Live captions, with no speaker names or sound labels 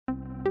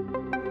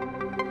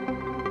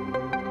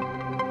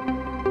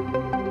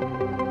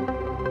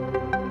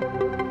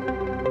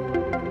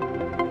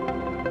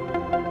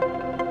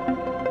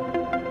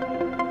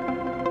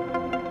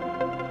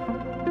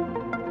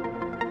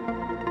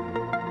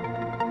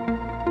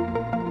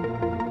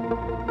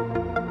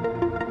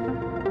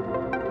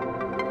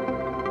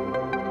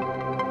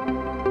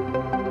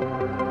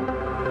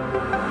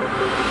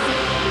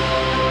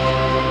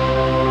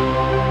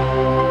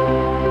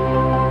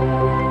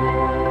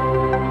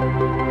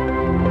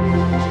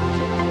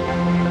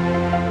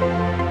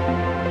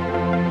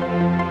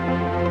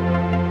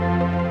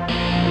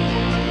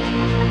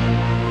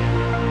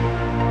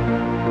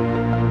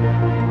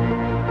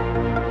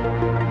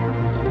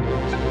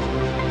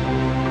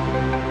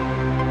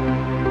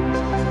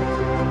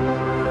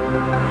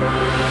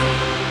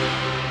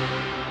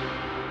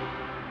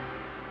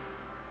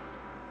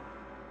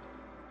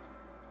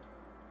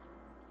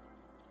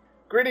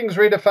Greetings,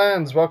 reader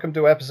fans. Welcome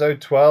to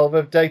episode 12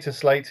 of Data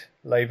Slate,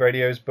 Lave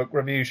Radio's book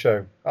review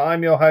show.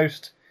 I'm your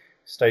host,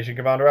 Station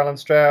Commander Alan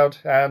Stroud,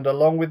 and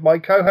along with my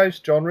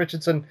co-host, John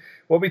Richardson,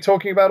 we'll be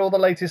talking about all the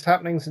latest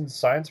happenings in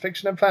science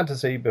fiction and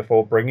fantasy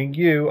before bringing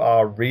you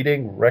our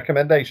reading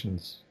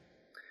recommendations.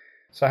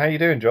 So how you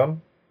doing,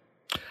 John?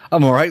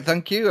 I'm all right,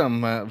 thank you.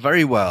 I'm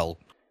very well.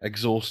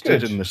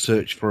 Exhausted Good. in the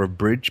search for a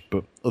bridge,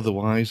 but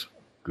otherwise,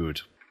 good.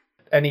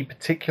 Any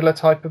particular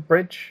type of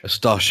bridge? A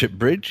starship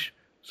bridge.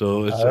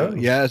 So,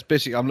 it's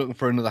basically, I'm looking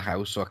for another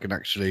house so I can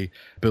actually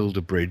build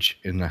a bridge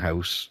in the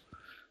house.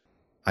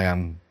 I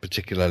am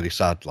particularly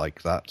sad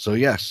like that. So,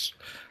 yes,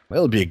 well,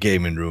 it'll be a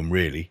gaming room,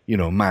 really. You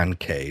know, man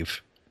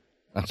cave.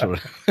 That's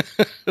what,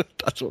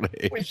 that's what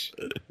it is.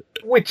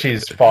 Which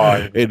is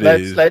fine.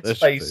 Let's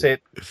face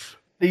it.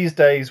 These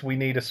days, we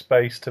need a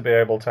space to be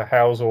able to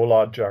house all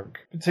our junk,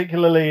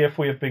 particularly if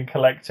we have been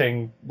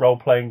collecting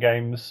role-playing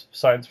games,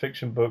 science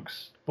fiction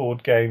books,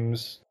 board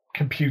games,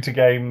 computer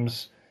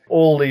games,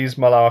 all these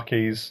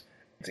malarkeys.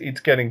 It's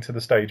getting to the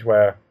stage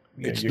where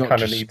you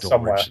kind of need storage,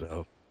 somewhere.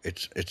 Though.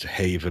 It's a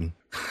haven.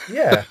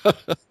 Yeah.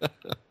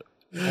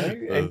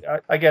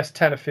 I guess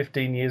 10 or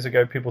 15 years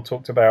ago, people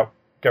talked about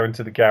going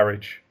to the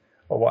garage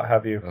or what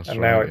have you. That's and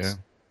right, now it's,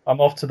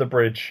 I'm off to the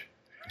bridge.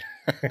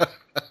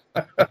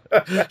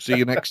 See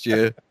you next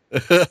year.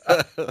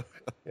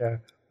 Yeah,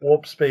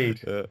 warp speed.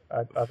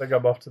 I think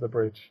I'm off to the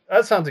bridge.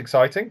 That sounds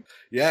exciting.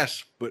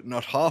 Yes, but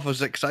not half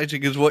as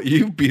exciting as what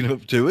you've been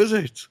up to, is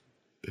it?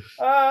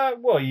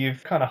 Well,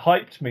 you've kind of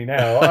hyped me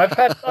now. I've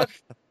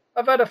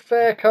had a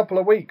fair couple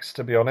of weeks,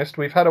 to be honest.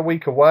 We've had a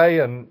week away,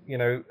 and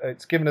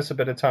it's given us a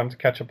bit of time to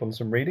catch up on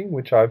some reading,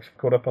 which I've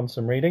caught up on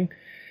some reading.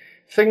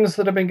 Things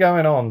that have been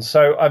going on.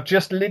 So I've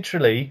just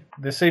literally,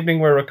 this evening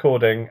we're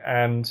recording,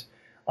 and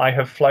I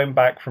have flown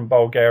back from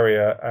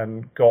Bulgaria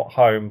and got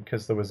home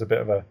because there was a bit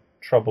of a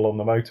trouble on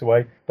the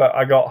motorway. But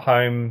I got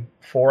home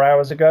 4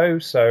 hours ago,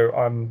 so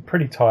I'm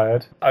pretty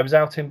tired. I was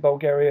out in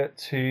Bulgaria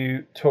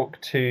to talk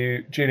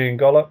to Julian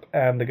Gollop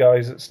and the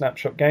guys at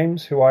Snapshot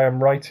Games, who I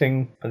am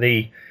writing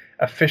the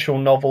official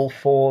novel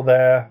for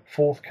their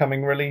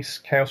forthcoming release,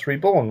 Chaos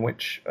Reborn,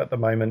 which at the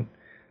moment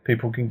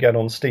people can get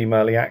on Steam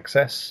Early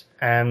Access,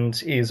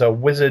 and is a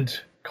wizard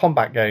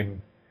combat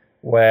game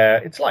where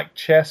it's like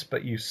chess,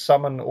 but you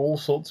summon all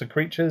sorts of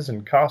creatures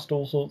and cast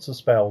all sorts of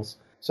spells.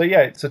 So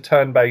yeah, it's a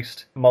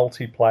turn-based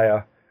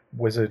multiplayer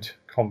wizard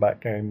combat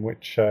game,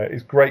 which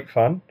is great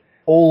fun.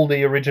 All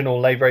the original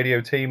Lave Radio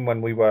team,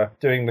 when we were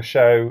doing the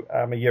show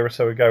a year or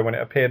so ago, when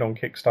it appeared on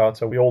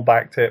Kickstarter, we all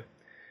backed it.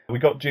 We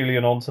got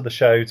Julian onto the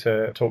show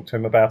to talk to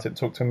him about it,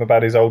 talk to him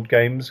about his old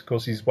games. Of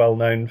course, he's well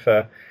known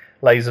for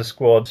Laser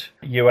Squad,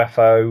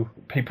 UFO.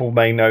 People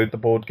may know the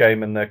board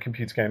game and the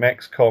computer game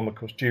XCOM. Of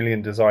course,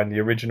 Julian designed the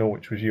original,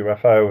 which was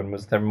UFO, and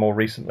was then more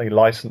recently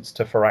licensed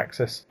to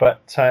Firaxis.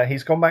 But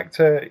he's gone back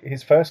to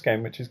his first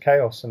game, which is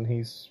Chaos, and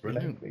he's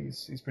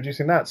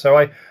producing that. So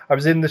I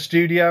was in the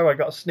studio. I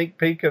got a sneak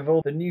peek of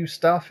all the new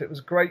stuff. It was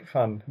great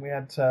fun. We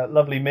had a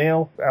lovely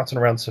meal out and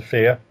around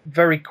Sofia.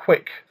 Very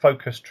quick,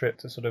 focused trip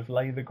to sort of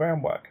lay the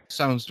groundwork.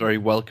 Sounds very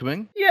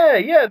welcoming.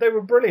 Yeah, they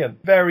were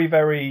brilliant. Very,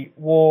 very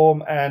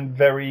warm and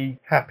very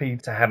happy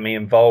to have me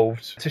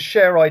involved, to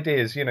share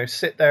ideas,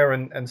 sit there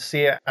and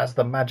see it as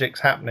the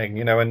magic's happening,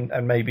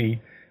 and maybe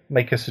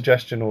make a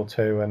suggestion or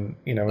two. And,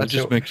 that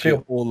just makes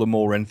you all the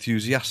more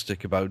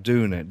enthusiastic about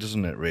doing it,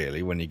 doesn't it,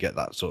 really, when you get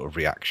that sort of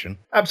reaction?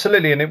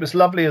 Absolutely. And it was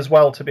lovely as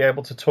well to be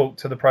able to talk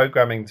to the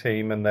programming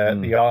team and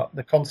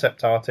the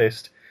concept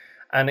artist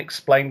and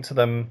explain to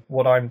them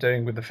what I'm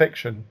doing with the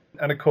fiction.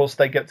 And of course,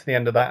 they get to the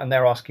end of that and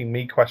they're asking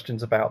me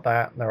questions about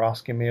that. And they're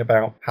asking me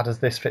about, how does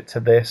this fit to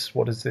this?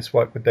 What does this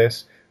work with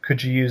this?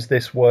 Could you use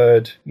this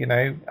word?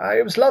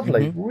 It was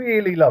lovely,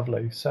 really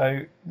lovely.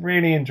 So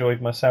really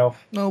enjoyed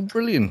myself. Oh,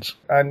 brilliant.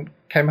 And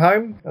came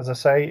home, as I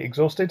say,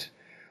 exhausted.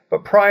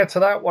 But prior to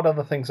that, what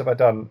other things have I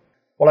done?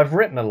 Well, I've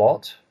written a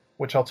lot,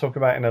 which I'll talk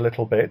about in a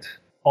little bit,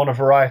 on a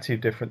variety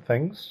of different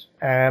things.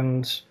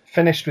 And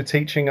finished with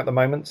teaching at the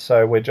moment.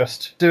 So we're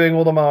just doing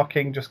all the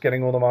marking, just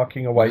getting all the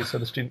marking away so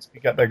the students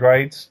can get their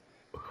grades.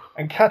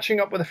 And catching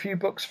up with a few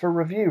books for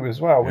review as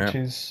well, which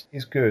is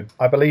good.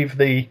 I believe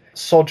the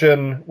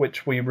Sojourn,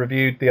 which we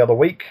reviewed the other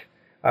week,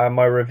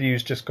 my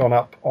review's just gone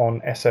up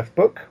on SF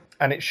Book,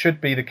 and it should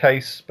be the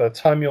case by the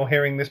time you're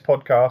hearing this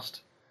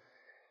podcast.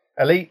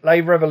 Elite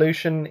Lave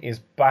Revolution is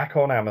back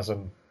on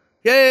Amazon.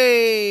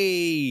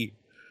 Yay!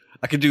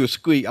 I can do a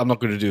squeak. I'm not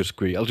going to do a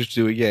squeak. I'll just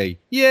do a yay.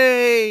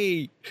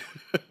 Yay!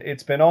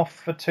 It's been off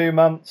for 2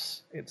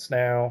 months. It's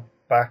now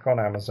back on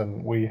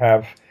Amazon. We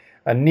have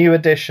a new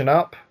edition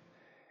up.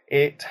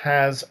 It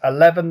has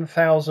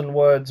 11,000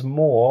 words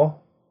more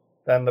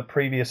than the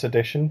previous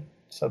edition.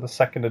 So the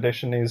second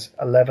edition is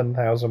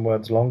 11,000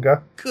 words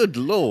longer. Good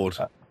Lord.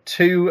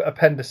 2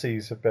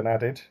 appendices have been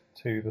added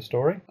to the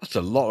story. That's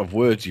a lot of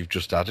words you've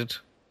just added.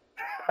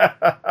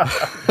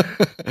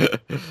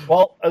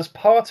 Well, as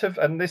part of,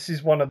 and this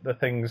is one of the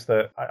things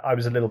that I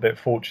was a little bit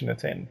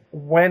fortunate in,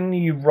 when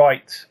you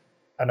write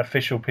an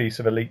official piece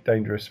of Elite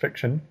Dangerous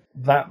fiction,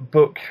 that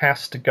book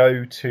has to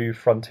go to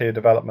Frontier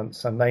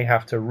Developments and they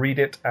have to read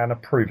it and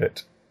approve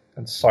it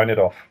and sign it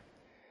off.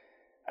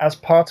 As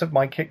part of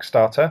my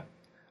Kickstarter,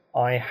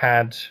 I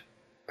had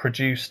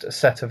produced a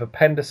set of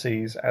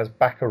appendices as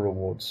backer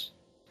rewards.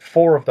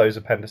 4 of those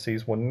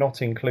appendices were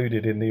not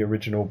included in the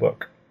original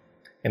book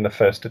in the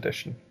first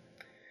edition.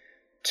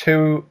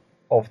 2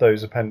 of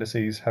those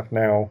appendices have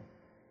now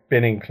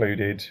been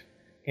included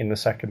in the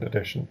second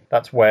edition.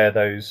 That's where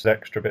those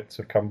extra bits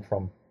have come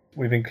from.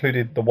 We've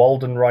included the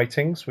Walden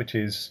writings, which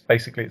is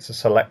basically it's a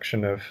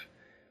selection of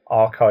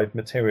archived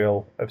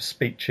material of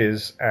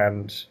speeches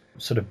and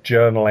sort of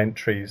journal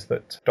entries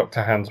that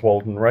Dr. Hans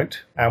Walden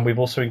wrote. And we've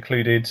also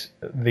included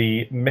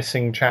the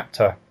missing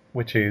chapter,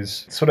 which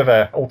is sort of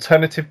an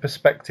alternative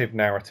perspective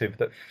narrative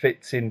that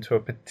fits into a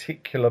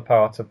particular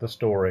part of the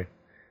story.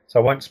 So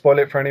I won't spoil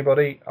it for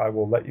anybody. I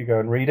will let you go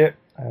and read it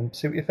and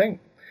see what you think.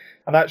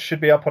 And that should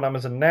be up on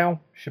Amazon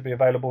now, should be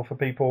available for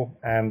people.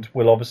 And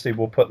we'll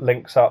put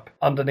links up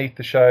underneath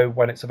the show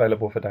when it's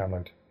available for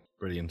download.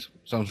 Brilliant.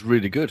 Sounds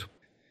really good.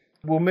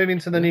 We'll move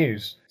into the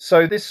news.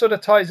 So this sort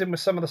of ties in with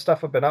some of the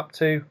stuff I've been up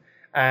to.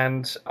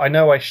 And I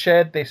know I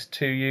shared this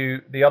to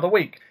you the other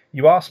week.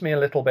 You asked me a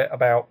little bit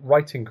about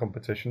writing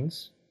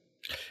competitions.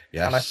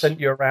 Yes. And I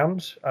sent you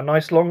around a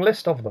nice long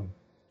list of them.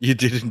 You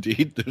did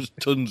indeed. There's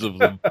tons of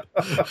them.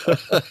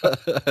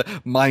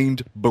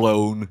 Mind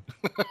blown.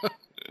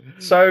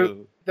 So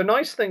the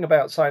nice thing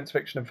about science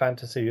fiction and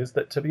fantasy is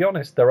that, to be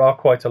honest, there are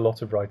quite a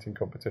lot of writing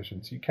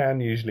competitions. You can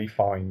usually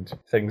find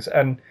things.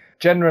 And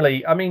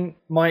generally, I mean,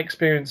 my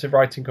experience of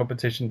writing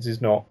competitions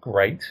is not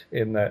great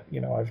in that,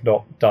 I've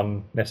not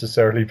done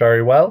necessarily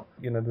very well.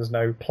 There's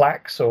no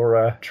plaques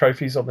or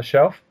trophies on the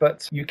shelf,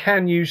 but you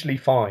can usually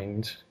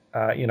find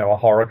a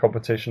horror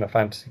competition, a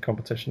fantasy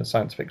competition, a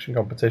science fiction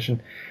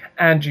competition,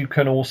 and you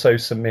can also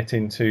submit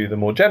into the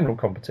more general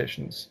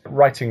competitions.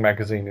 Writing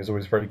Magazine is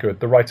always very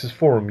good. The Writers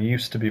Forum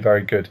used to be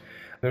very good.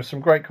 There are some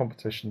great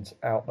competitions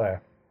out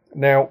there.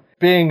 Now,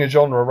 being a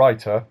genre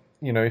writer,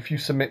 if you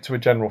submit to a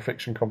general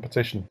fiction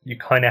competition, you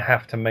kind of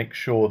have to make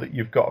sure that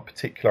you've got a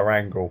particular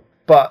angle.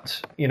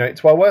 But,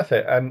 it's well worth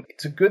it. And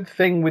it's a good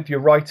thing with your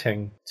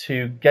writing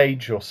to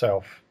gauge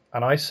yourself.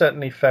 And I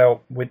certainly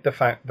felt with the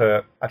fact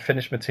that I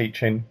finished my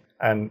teaching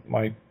and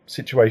my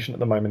situation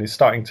at the moment is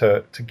starting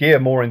to gear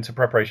more into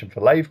preparation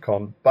for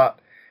LaveCon, but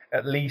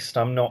at least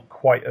I'm not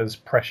quite as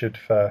pressured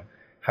for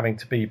having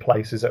to be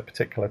places at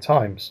particular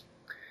times.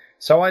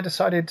 So I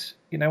decided,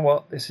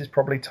 this is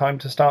probably time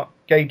to start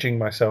gauging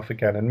myself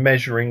again and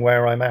measuring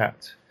where I'm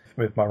at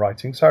with my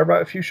writing. So I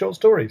wrote a few short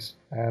stories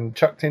and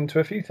chucked into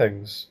a few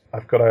things.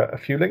 I've got a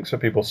few links for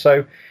people.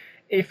 So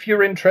if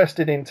you're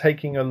interested in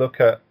taking a look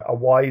at a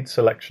wide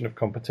selection of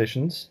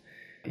competitions,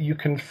 you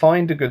can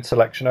find a good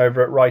selection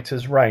over at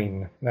Writers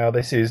Reign. Now,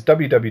 this is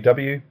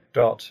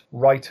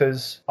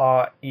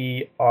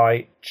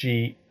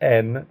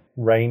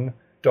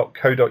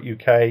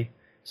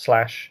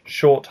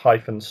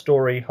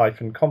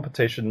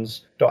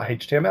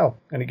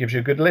And it gives you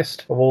a good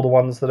list of all the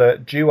ones that are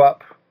due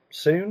up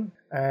soon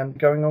and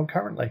going on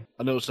currently.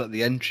 I noticed that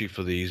the entry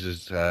for these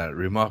is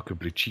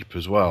remarkably cheap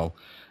as well.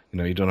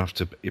 You don't have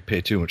to pay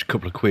too much, a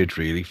couple of quid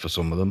really for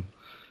some of them,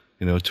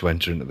 to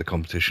enter into the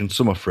competition.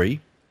 Some are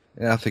free.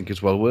 Yeah, I think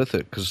it's well worth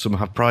it because some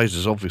have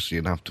prizes, obviously,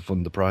 and have to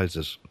fund the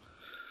prizes.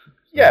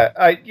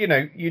 Yeah,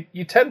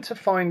 you tend to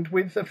find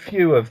with a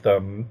few of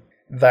them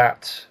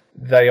that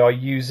they are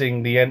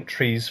using the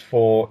entries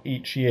for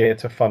each year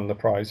to fund the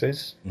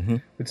prizes. Mm-hmm.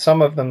 With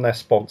some of them, they're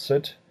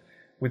sponsored.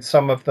 With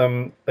some of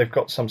them, they've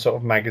got some sort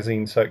of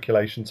magazine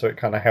circulation, so it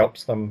kind of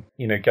helps them,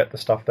 get the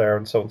stuff there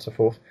and so on and so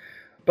forth.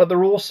 But there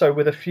are also,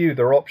 with a few,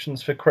 there are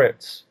options for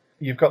crits.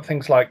 You've got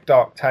things like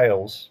Dark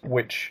Tales,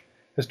 which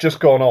has just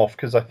gone off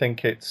because I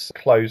think it's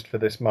closed for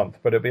this month,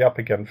 but it'll be up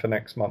again for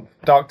next month.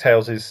 Dark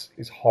Tales is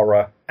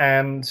horror.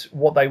 And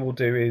what they will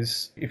do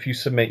is, if you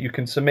submit, you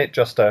can submit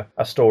just a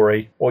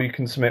story, or you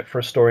can submit for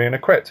a story and a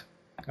crit.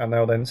 And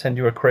they'll then send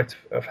you a crit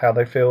of how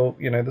they feel,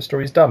 the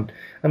story's done.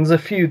 And there's a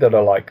few that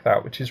are like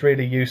that, which is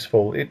really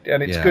useful.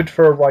 It's good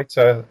for a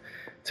writer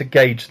to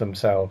gauge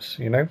themselves,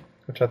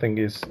 which I think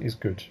is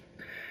good.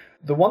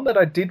 The one that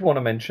I did want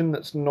to mention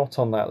that's not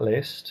on that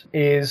list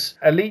is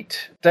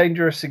Elite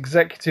Dangerous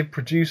executive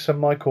producer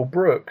Michael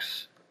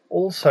Brooks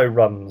also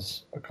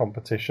runs a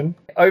competition.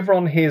 Over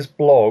on his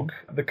blog,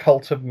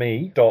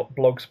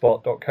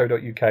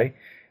 thecultofme.blogspot.co.uk,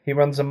 he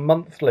runs a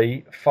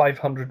monthly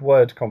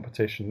 500-word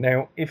competition.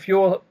 Now, if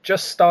you're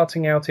just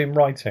starting out in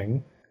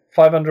writing,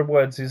 500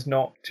 words is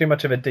not too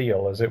much of a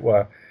deal, as it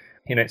were.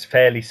 It's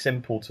fairly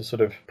simple to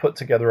sort of put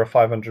together a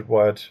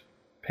 500-word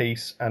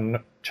piece and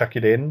chuck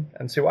it in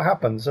and see what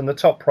happens. And the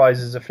top prize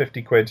is a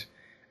 50 quid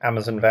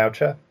Amazon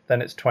voucher. Then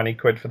it's 20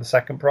 quid for the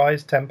second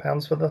prize,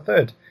 £10 for the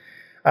third.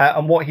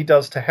 And what he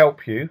does to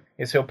help you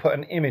is he'll put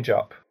an image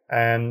up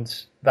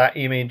and that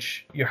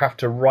image, you have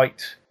to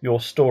write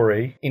your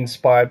story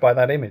inspired by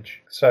that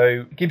image. So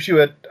it gives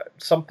you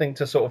something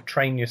to sort of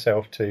train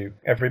yourself to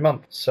every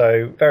month.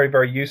 So very,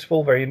 very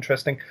useful, very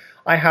interesting.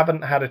 I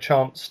haven't had a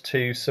chance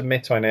to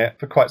submit on it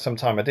for quite some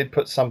time. I did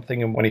put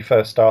something in when he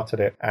first started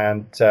it,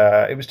 and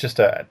it was just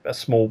a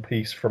small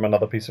piece from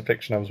another piece of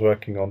fiction I was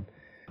working on.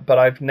 But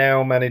I've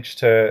now managed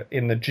to,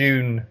 in the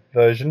June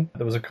version,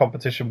 there was a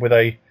competition with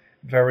a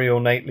very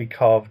ornately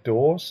carved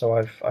door, so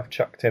I've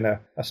chucked in a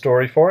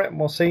story for it, and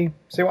we'll see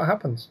what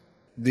happens.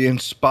 The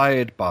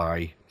inspired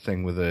by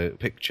thing with a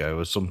picture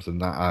was something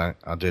that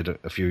I did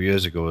a few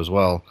years ago as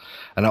well,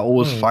 and I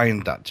always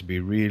find that to be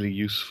really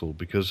useful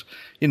because,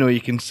 you know, you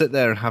can sit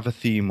there and have a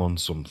theme on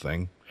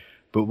something,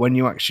 but when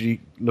you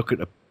actually look at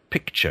a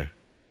picture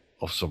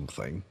of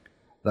something,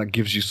 that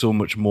gives you so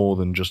much more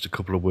than just a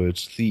couple of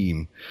words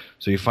theme.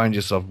 So you find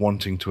yourself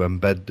wanting to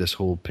embed this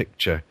whole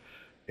picture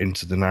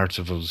into the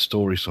narrative of the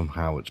story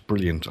somehow. It's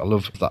brilliant. I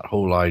love that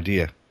whole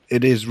idea.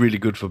 It is really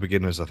good for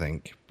beginners, I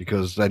think,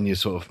 because then you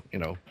sort of, you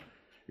know,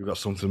 you've got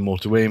something more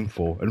to aim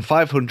for. And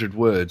 500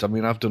 words, I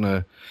mean, I've done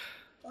I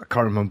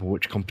can't remember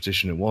which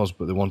competition it was,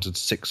 but they wanted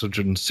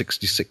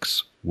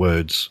 666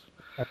 words.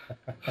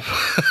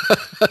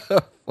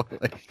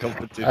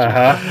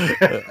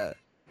 Competition.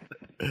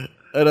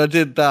 And I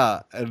did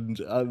that, and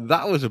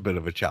that was a bit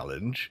of a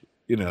challenge,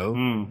 you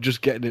know,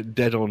 just getting it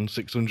dead on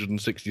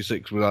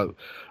 666 without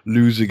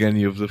losing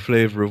any of the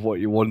flavour of what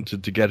you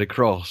wanted to get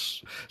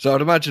across. So I'd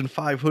imagine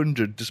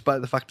 500,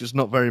 despite the fact it's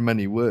not very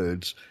many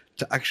words,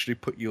 to actually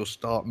put your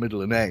start,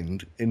 middle, and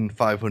end in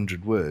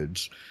 500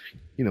 words,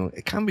 you know,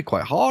 it can be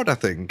quite hard, I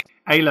think.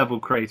 A-level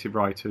creative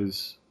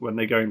writers, when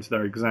they go into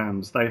their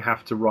exams, they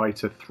have to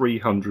write a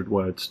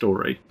 300-word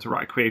story to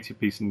write a creative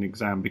piece in an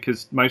exam,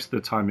 because most of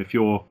the time, if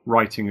you're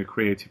writing a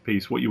creative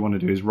piece, what you want to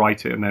do is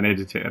write it and then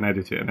edit it and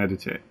edit it and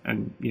edit it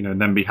and, you know,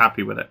 then be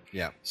happy with it.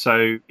 Yeah.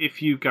 So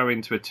if you go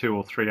into a 2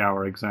 or 3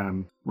 hour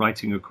exam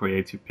writing a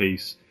creative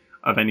piece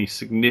of any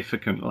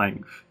significant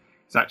length,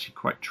 it's actually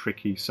quite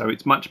tricky. So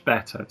it's much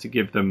better to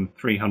give them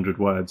 300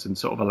 words and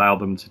sort of allow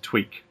them to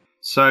tweak.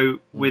 So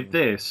with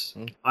this,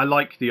 I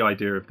like the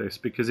idea of this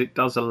because it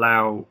does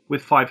allow,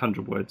 with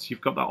 500 words,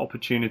 you've got that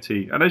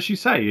opportunity. And as you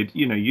say,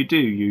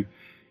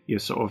 you're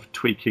sort of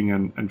tweaking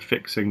and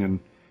fixing and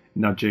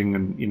nudging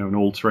and, you know, and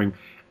altering.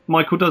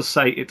 Michael does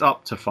say it's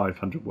up to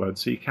 500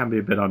 words, so you can be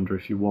a bit under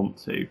if you want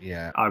to.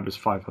 Yeah. I was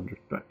 500,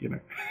 but, you know.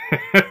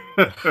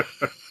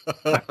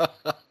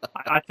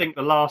 I think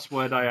the last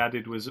word I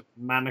added was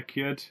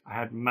manicured. I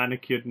had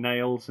manicured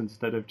nails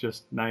instead of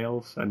just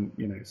nails, and,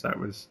 you know, so it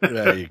was...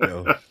 There you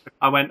go.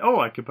 I went,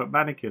 I could put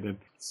manicured in.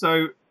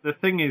 So the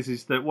thing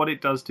is that what it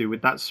does do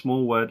with that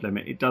small word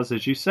limit, it does,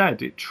 as you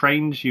said, it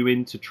trains you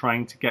into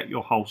trying to get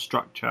your whole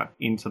structure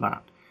into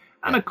that.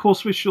 And of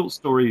course, with short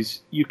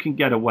stories, you can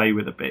get away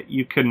with a bit.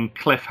 You can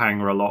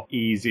cliffhanger a lot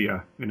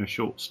easier in a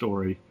short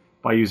story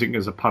by using it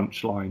as a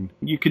punchline.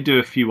 You could do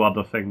a few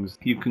other things.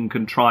 You can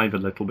contrive a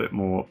little bit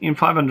more. In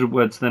 500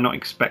 words, they're not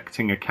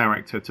expecting a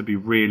character to be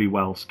really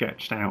well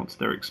sketched out.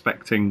 They're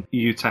expecting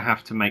you to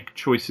have to make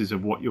choices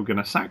of what you're going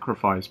to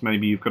sacrifice.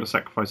 Maybe you've got to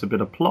sacrifice a bit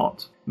of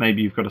plot.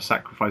 Maybe you've got to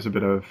sacrifice a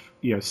bit of,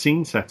 you know,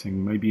 scene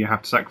setting. Maybe you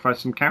have to sacrifice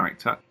some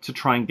character to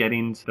try and get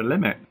into the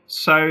limit.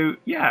 So,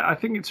 yeah, I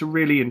think it's a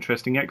really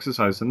interesting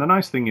exercise. And the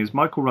nice thing is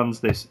Michael runs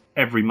this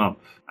every month.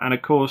 And,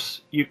 of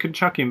course, you can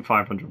chuck in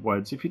 500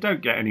 words. If you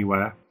don't get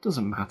anywhere,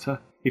 doesn't matter.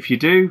 If you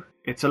do,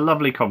 it's a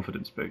lovely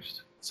confidence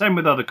boost. Same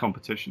with other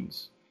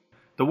competitions.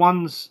 The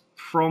ones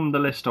from the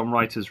list on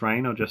Writer's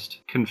Reign, I'll just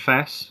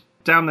confess.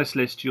 Down this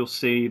list, you'll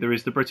see there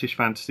is the British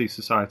Fantasy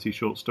Society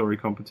short story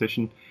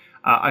competition.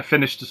 I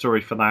finished a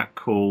story for that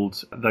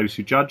called Those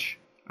Who Judge,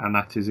 and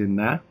that is in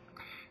there.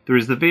 There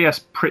is the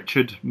V.S.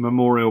 Pritchard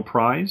Memorial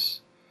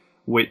Prize,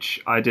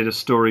 which I did a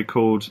story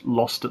called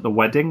Lost at the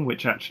Wedding,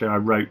 which actually I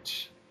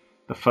wrote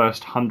the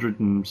first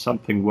 100 and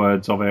something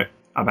words of it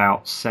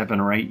about 7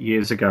 or 8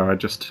 years ago.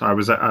 I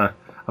was at a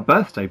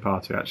birthday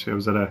party, actually. I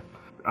was at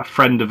a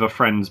friend of a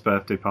friend's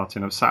birthday party,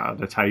 and I was sat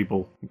at a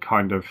table,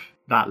 kind of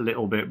that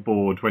little bit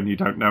bored when you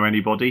don't know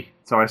anybody.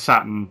 So I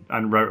sat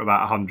and wrote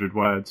about 100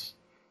 words.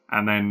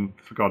 And then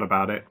forgot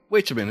about it.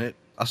 Wait a minute.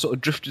 I sort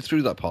of drifted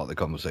through that part of the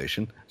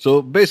conversation.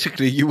 So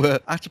basically, you were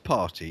at a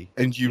party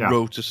and you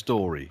wrote a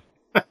story.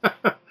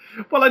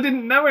 Well, I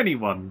didn't know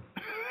anyone.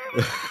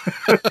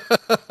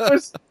 I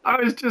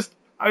was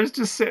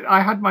just sitting.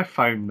 I had my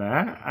phone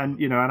there, and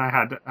you know, and I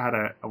had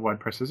a word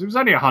processor. It was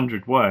only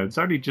 100 words.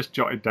 I only just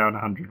jotted down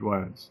 100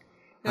 words.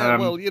 Yeah,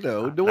 well, you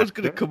know, no one's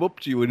going to come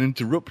up to you and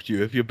interrupt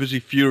you if you're busy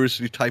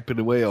furiously typing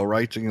away or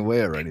writing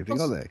away or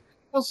anything, are they?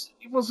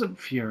 It wasn't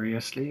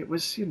furiously. It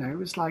was, you know, it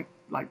was like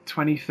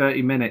 20,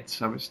 30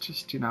 minutes. I was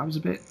just, you know, I was a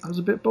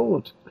bit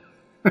bored.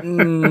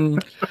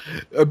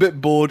 A bit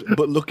bored,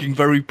 but looking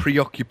very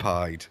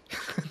preoccupied.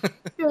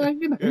 Yeah,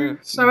 you know. Yeah.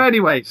 So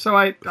anyway,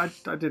 I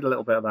did a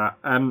little bit of that.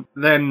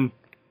 Then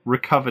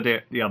recovered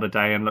it the other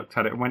day and looked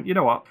at it and went, you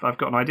know what, I've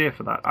got an idea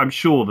for that. I'm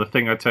sure the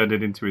thing I turned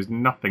it into is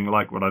nothing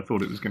like what I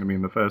thought it was going to be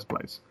in the first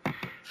place.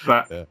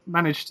 But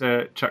managed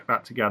to chuck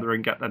that together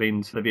and get that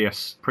into the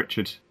V.S.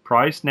 Pritchard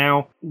Prize.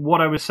 Now,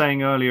 what I was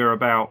saying earlier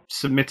about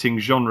submitting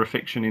genre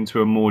fiction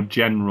into a more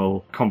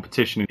general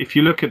competition, if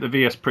you look at the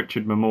V.S.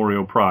 Pritchard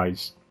Memorial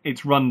Prize,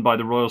 it's run by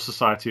the Royal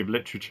Society of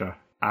Literature,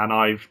 and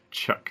I've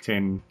chucked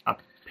in a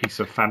piece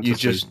of fantasy. You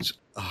just...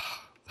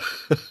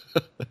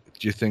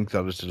 Do you think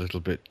that was a little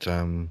bit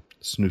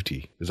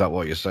snooty? Is that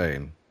what you're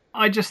saying?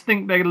 I just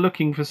think they're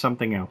looking for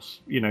something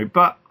else,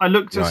 But I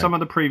looked at some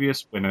of the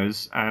previous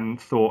winners and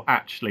thought,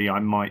 actually, I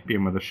might be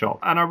in with a shot.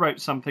 And I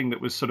wrote something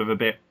that was sort of a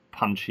bit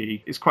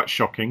punchy. It's quite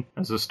shocking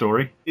as a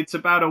story. It's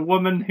about a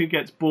woman who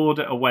gets bored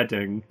at a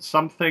wedding.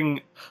 Something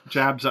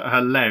jabs at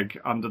her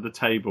leg under the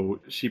table.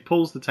 She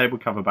pulls the table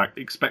cover back,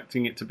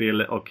 expecting it to be a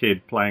little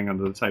kid playing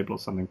under the table or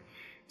something.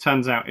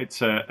 Turns out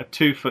it's a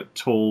 2-foot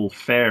tall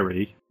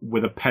fairy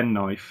with a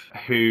penknife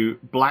who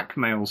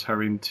blackmails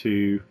her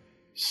into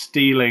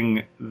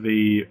stealing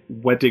the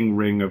wedding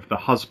ring of the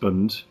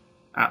husband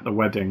at the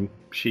wedding.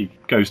 She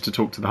goes to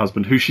talk to the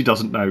husband, who she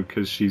doesn't know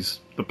because she's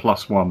the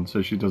 +1,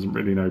 so she doesn't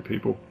really know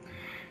people.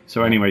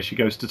 So anyway, she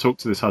goes to talk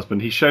to this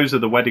husband. He shows her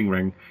the wedding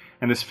ring,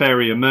 and this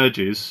fairy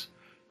emerges,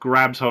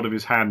 grabs hold of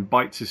his hand,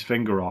 bites his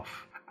finger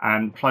off,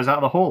 and flies out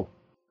of the hall.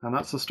 And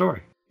that's the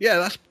story. Yeah,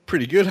 that's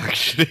pretty good,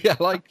 actually. I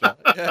like that.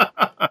 Yeah.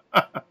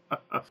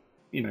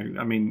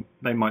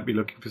 They might be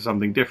looking for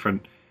something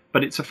different,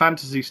 but it's a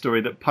fantasy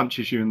story that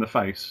punches you in the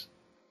face.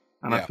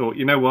 And I thought,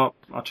 you know what?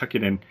 I'll chuck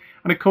it in.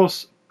 And of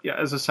course,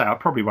 as I say, I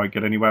probably won't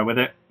get anywhere with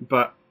it,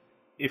 but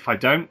if I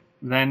don't,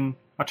 then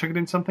I'll chuck it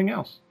in something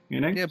else.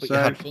 Yeah, but you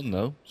had fun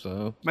though,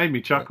 so made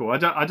me chuckle. I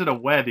don't know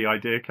where the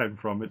idea came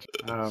from.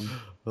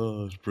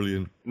 Oh, it's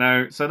brilliant.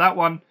 No, so that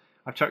one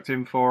I've chucked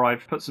in for.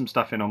 I've put some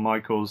stuff in on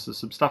Michael's. There's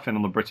some stuff in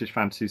on the British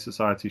Fantasy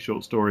Society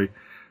short story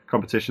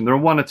competition. There are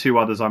one or two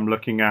others I'm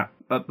looking at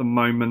the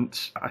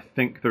moment. I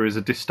think there is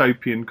a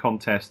dystopian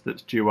contest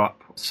that's due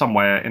up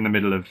somewhere in the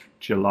middle of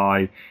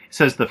July. It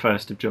says the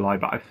 1st of July,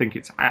 but I think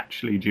it's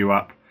actually due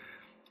up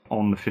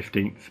on the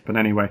 15th. But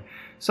anyway,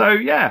 so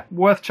yeah,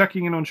 worth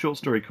checking in on short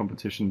story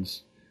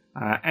competitions.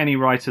 Any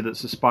writer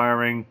that's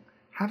aspiring,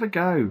 have a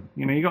go.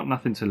 You got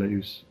nothing to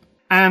lose.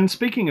 And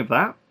speaking of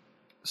that,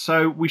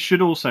 so we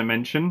should also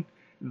mention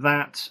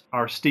that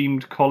our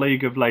esteemed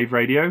colleague of Lave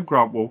Radio,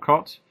 Grant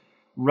Walcott,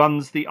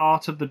 runs the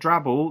Art of the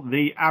Drabble,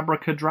 the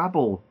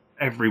Abracadabble,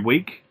 every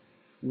week,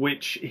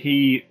 which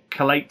he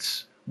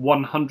collates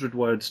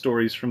 100-word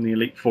stories from the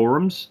Elite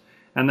forums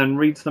and then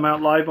reads them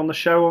out live on the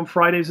show on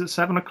Fridays at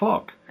 7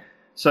 o'clock.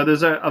 So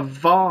there's a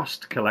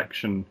vast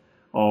collection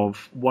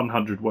of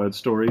 100-word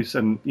stories,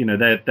 and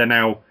they're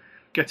now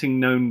getting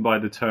known by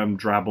the term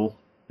drabble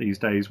these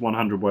days.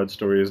 100-word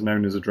story is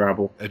known as a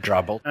drabble. A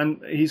drabble.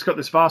 And he's got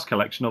this vast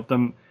collection of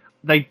them.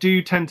 They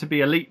do tend to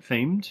be Elite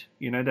themed.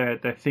 They're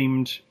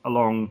themed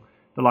along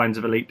the lines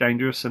of Elite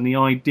Dangerous, and the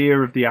idea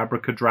of the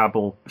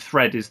Abracadabble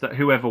thread is that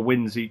whoever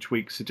wins each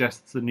week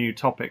suggests the new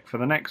topic for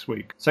the next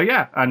week. So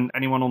yeah, and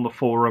anyone on the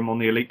forum, on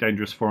the Elite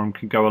Dangerous forum,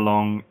 can go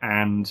along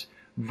and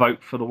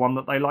vote for the one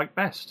that they like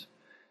best.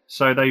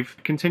 So they've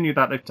continued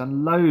that. They've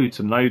done loads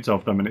and loads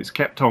of them, and it's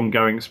kept on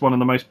going. It's one of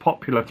the most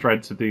popular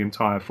threads of the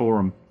entire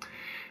forum.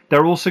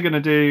 They're also going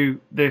to do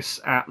this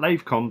at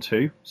LaveCon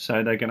too,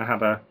 so they're going to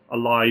have a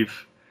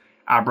live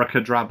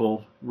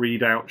Abracadabble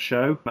readout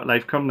show at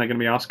LaveCon. They're going to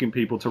be asking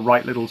people to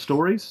write little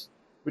stories,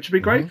 which would be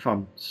great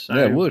fun. So,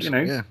 yeah, it would.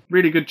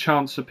 Really good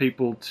chance for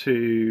people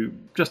to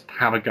just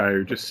have a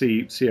go, just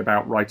see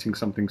about writing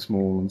something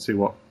small and see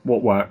what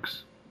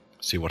works.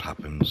 See what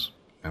happens.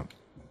 Yeah.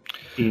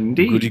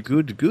 Indeed.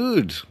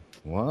 Good.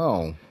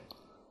 Wow.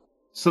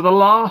 So the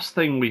last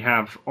thing we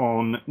have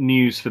on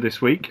news for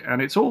this week, and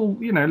it's all,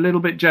 a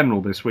little bit general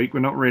this week.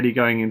 We're not really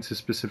going into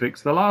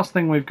specifics. The last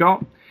thing we've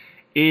got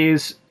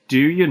is, do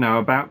you know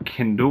about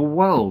Kindle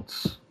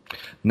Worlds?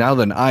 Now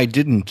then, I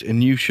didn't,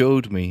 and you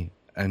showed me,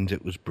 and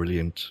it was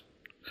brilliant.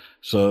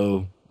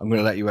 So I'm going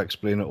to let you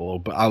explain it all,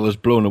 but I was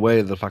blown away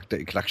at the fact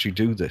that you could actually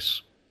do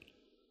this.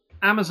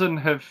 Amazon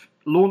have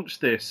launched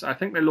this. I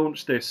think they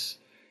launched this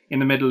in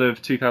the middle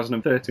of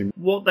 2013.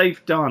 What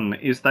they've done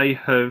is they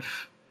have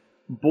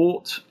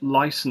bought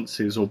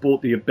licenses or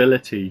bought the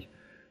ability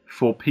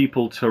for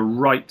people to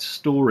write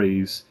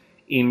stories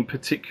in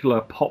particular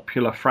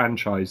popular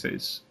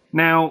franchises.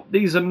 Now,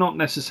 these are not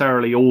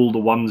necessarily all the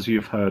ones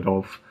you've heard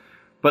of,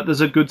 but there's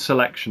a good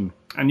selection.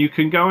 And you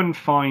can go and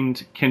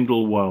find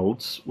Kindle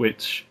Worlds,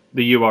 which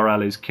the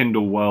URL is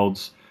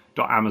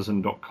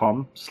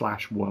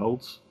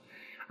kindleworlds.amazon.com/worlds.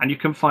 And you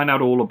can find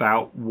out all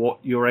about what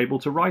you're able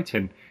to write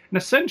in. And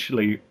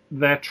essentially,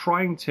 they're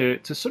trying to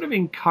sort of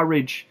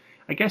encourage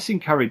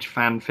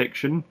fan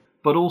fiction,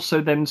 but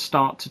also then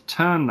start to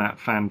turn that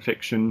fan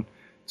fiction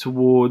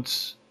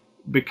towards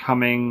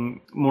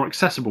becoming more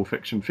accessible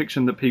fiction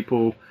that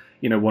people,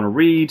 want to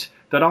read,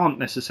 that aren't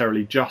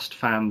necessarily just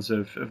fans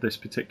of this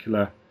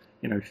particular,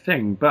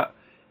 thing. But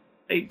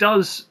it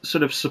does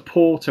sort of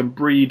support and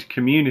breed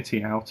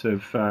community out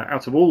of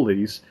all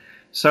these.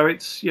 So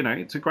it's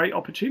a great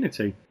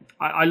opportunity.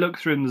 I look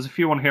through and there's a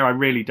few on here I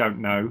really don't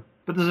know,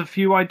 but there's a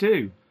few I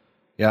do.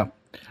 Yeah.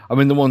 I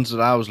mean, the ones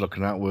that I was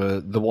looking at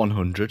were the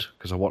 100,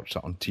 because I watch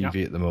that on TV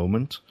Yeah. at the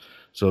moment.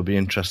 So it'll be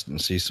interesting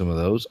to see some of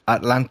those.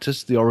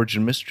 Atlantis, The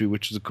Origin Mystery,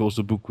 which is, of course,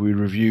 a book we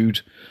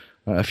reviewed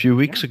a few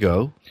weeks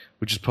ago,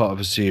 which is part of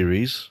a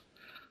series.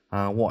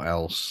 What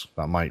else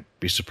that might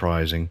be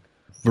surprising?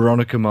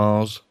 Veronica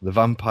Mars, The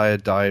Vampire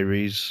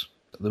Diaries.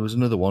 There was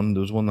another one.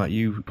 There was one that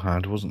you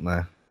had, wasn't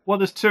there? Well,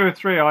 there's 2 or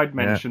 3 I'd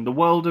mentioned. The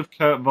World of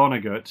Kurt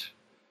Vonnegut,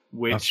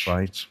 which, That's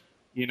right.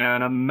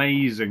 an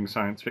amazing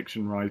science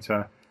fiction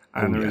writer.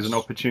 And there is an yes.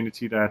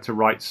 opportunity there to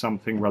write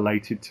something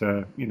related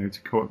to,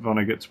 to Kurt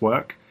Vonnegut's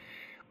work.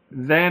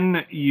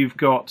 Then you've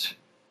got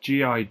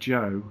G.I.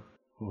 Joe.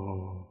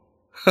 Oh.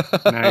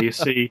 Now, you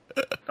see,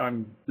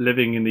 I'm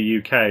living in the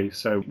UK,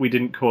 so we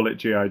didn't call it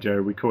G.I.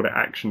 Joe, we called it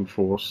Action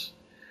Force.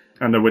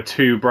 And there were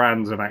 2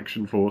 brands of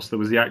Action Force. There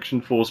was the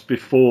Action Force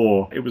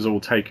before it was all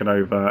taken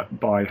over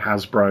by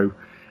Hasbro,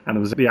 and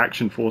there was the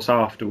Action Force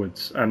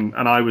afterwards. And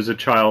I was a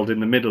child in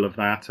the middle of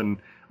that, and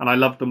I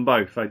loved them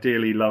both. I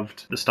dearly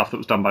loved the stuff that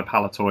was done by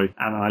Palitoy,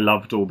 and I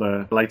loved all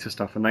the later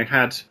stuff. And they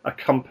had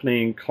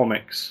accompanying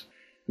comics.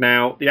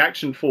 Now, the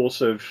Action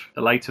Force of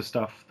the later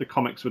stuff, the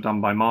comics were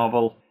done by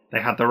Marvel. They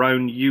had their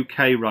own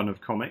UK run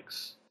of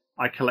comics.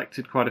 I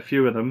collected quite a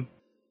few of them.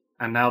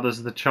 And now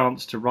there's the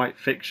chance to write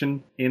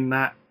fiction in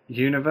that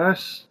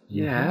universe.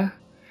 Yeah.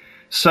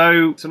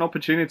 So it's an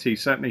opportunity,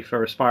 certainly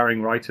for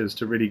aspiring writers,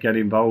 to really get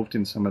involved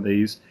in some of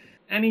these.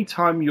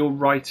 Anytime you're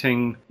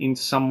writing in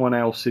someone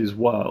else's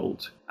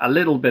world, a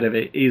little bit of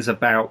it is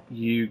about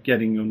you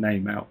getting your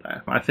name out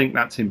there. I think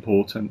that's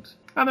important.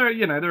 And there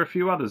are a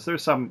few others. There are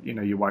some,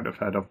 you won't have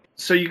heard of.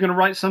 So you're going to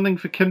write something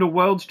for Kindle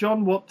Worlds,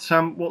 John? What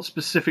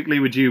specifically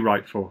would you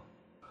write for?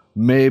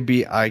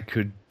 Maybe I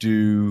could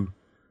do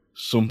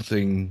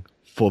something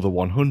for the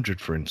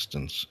 100, for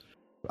instance.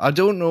 I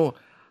don't know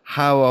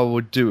how I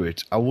would do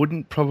it. I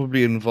wouldn't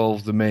probably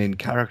involve the main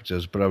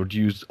characters, but I would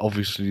use,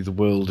 obviously, the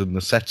world and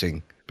the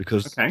setting,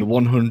 because the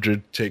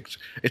 100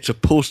 it's a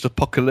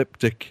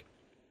post-apocalyptic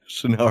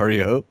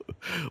scenario,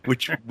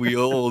 which we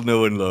all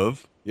know and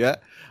love. Yeah.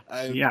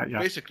 And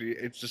basically,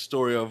 it's a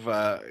story of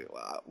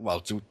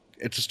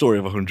it's a story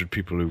of 100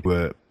 people who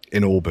were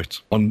in orbit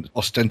on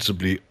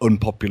ostensibly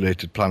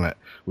unpopulated planet,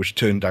 which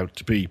turned out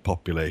to be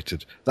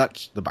populated.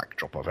 That's the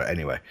backdrop of it,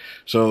 anyway.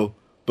 So,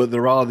 but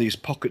there are these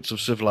pockets of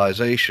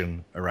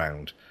civilization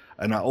around,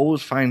 and I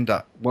always find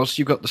that whilst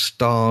you've got the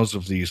stars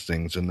of these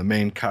things and the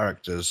main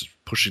characters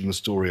pushing the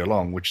story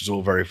along, which is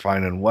all very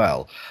fine and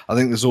well, I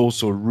think there's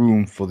also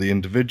room for the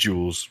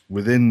individuals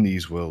within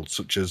these worlds,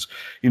 such as,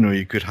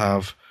 you could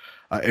have.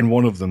 In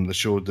one of them, they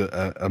showed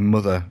a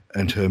mother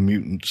and her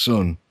mutant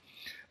son,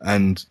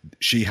 and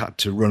she had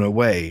to run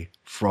away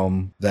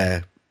from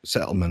their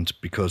settlement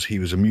because he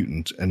was a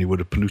mutant and he would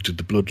have polluted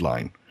the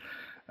bloodline,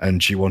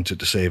 and she wanted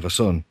to save her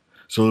son.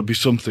 So there'll be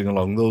something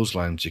along those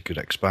lines you could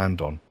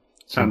expand on.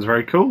 Sounds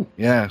very cool.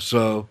 Yeah,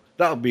 so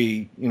that'll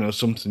be,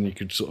 something you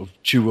could sort of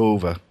chew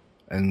over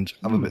and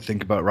have a bit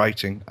think about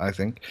writing, I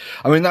think.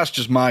 I mean, that's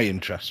just my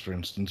interest, for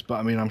instance, but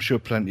I mean, I'm sure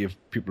plenty of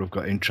people have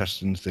got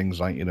interest in things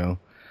like,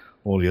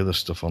 all the other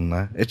stuff on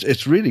there.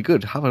 It's really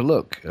good. Have a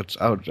look.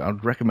 I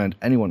would recommend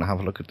anyone to have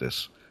a look at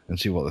this and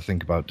see what they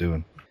think about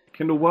doing.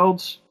 Kindle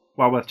Worlds,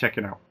 well worth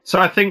checking out. So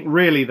I think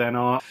really then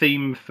our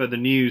theme for the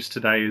news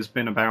today has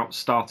been about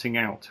starting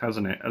out,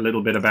 hasn't it? A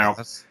little bit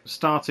about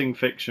starting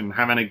fiction,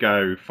 having a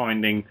go,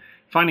 finding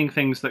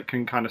things that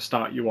can kind of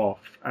start you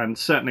off. And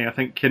certainly I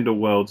think Kindle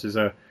Worlds is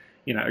a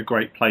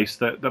great place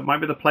that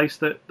might be the place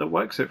that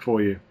works it for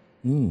you.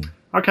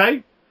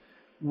 Okay.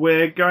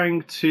 We're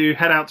going to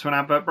head out to an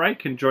advert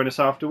break and join us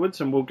afterwards,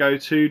 and we'll go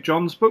to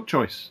John's book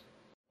choice.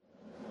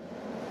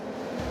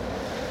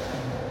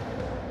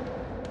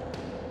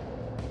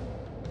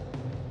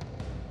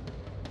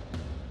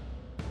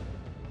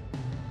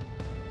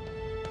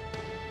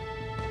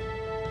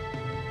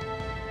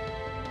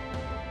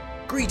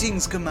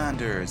 Greetings,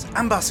 Commanders!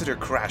 Ambassador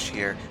Crash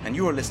here, and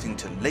you're listening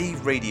to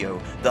Lave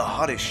Radio, the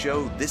hottest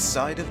show this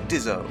side of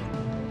Dizzo.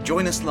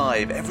 Join us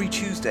live every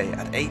Tuesday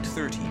at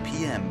 8:30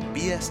 p.m.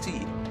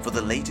 BST for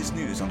the latest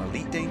news on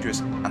Elite Dangerous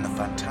and the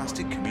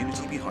fantastic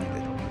community behind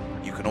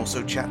it. You can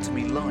also chat to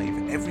me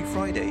live every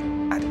Friday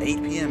at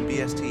 8 p.m.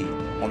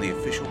 BST on the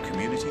official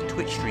community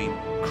Twitch stream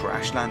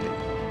Crash Landing.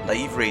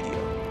 Lave Radio.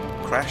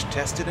 Crash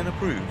tested and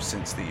approved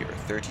since the year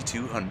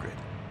 3200.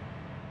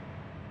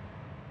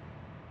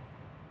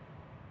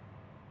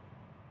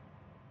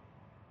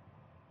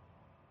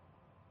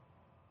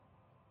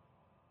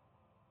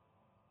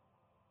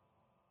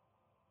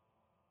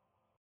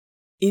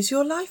 Is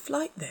your life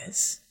like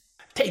this?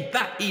 Take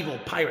that, evil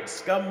pirate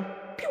scum!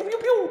 Pew pew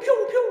pew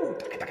pew pew!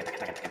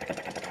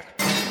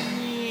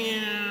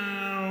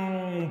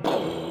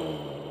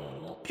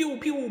 Pew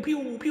pew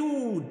pew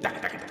pew!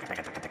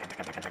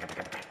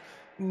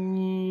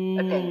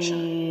 Attention.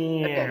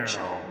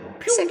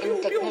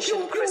 Second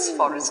Technician Chris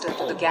Forrester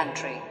to the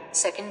gantry.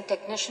 Second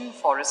Technician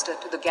Forrester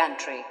to the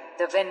gantry.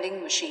 The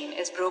vending machine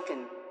is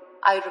broken.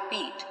 I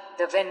repeat,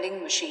 the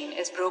vending machine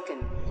is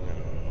broken.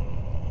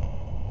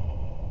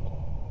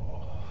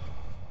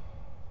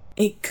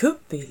 It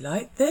could be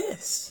like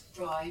this.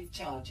 Drive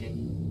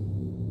charging.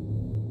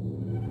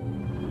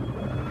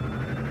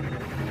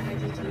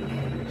 Ready to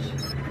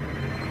engage.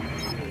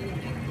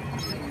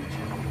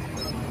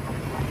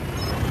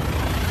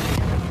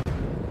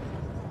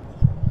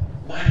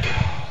 My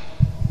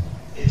God,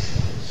 it's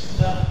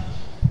stuff.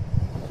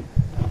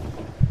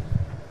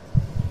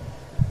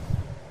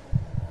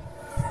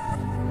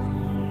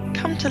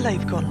 Come to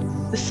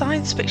LaveCon, the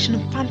science fiction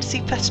and fantasy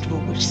festival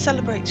which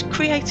celebrates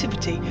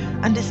creativity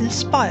and is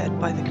inspired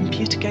by the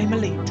computer game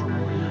elite.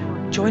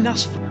 Join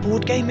us for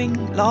board gaming,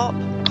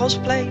 LARP,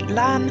 cosplay,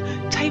 LAN,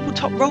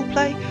 tabletop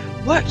roleplay,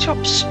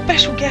 workshops,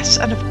 special guests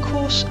and of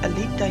course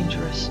Elite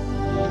Dangerous.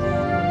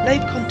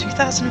 LaveCon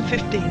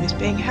 2015 is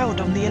being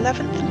held on the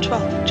 11th and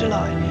 12th of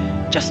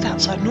July, just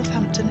outside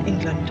Northampton,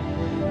 England.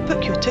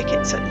 Book your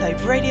tickets at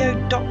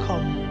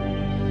laveradio.com.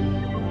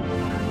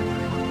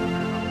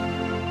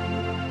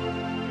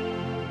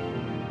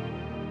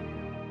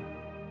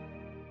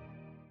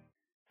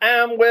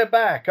 And we're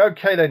back.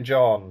 Okay then,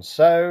 John.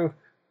 So,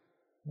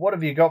 what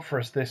have you got for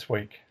us this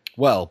week?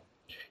 Well,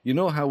 you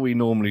know how we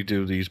normally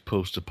do these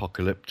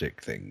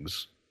post-apocalyptic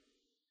things?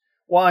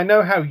 Well, I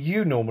know how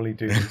you normally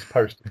do these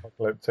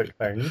post-apocalyptic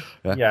things.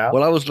 Yeah.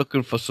 Well, I was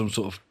looking for some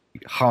sort of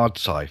hard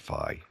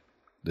sci-fi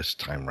this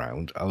time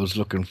round. I was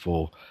looking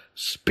for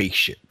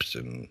spaceships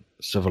and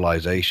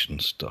civilization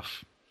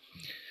stuff.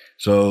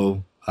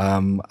 So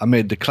I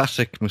made the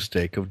classic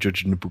mistake of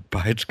judging the book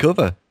by its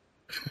cover.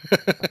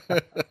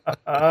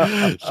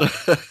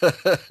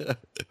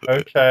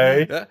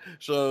 Okay. Yeah.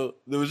 So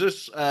there was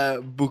this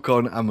book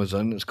on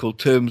Amazon. It's called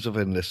Terms of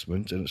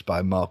Enlistment, and it's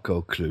by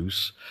Marco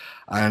Cluse.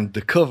 And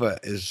the cover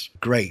is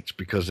great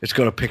because it's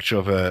got a picture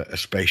of a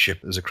spaceship.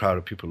 There's a crowd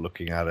of people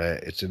looking at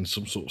it. It's in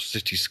some sort of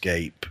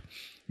cityscape.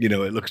 You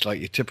know, it looks like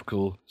your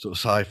typical sort of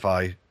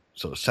sci-fi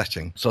sort of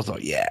setting. So I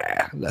thought,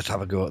 yeah, let's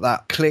have a go at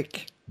that.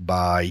 Click,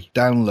 buy,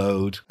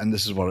 download, and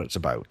this is what it's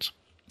about.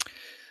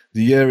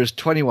 The year is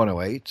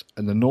 2108,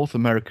 and the North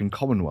American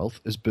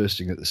Commonwealth is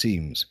bursting at the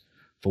seams.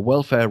 For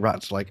welfare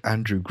rats like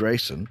Andrew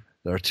Grayson,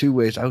 there are two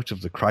ways out of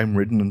the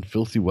crime-ridden and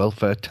filthy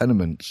welfare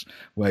tenements,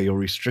 where you're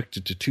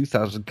restricted to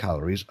 2,000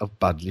 calories of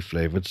badly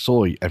flavoured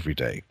soy every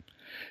day.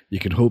 You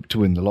can hope to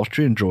win the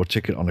lottery and draw a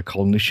ticket on a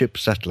colony ship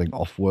settling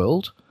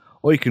off-world,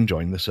 or you can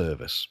join the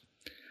service.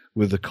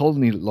 With the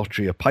colony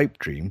lottery a pipe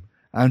dream,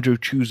 Andrew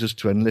chooses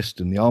to enlist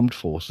in the armed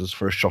forces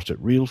for a shot at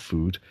real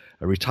food,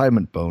 a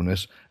retirement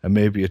bonus, and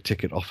maybe a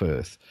ticket off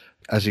Earth.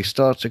 As he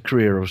starts a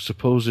career of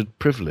supposed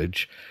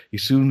privilege, he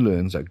soon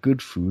learns that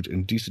good food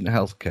and decent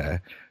health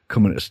care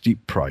come at a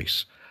steep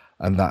price,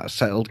 and that a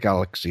settled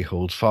galaxy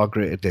holds far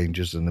greater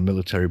dangers than the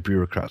military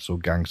bureaucrats or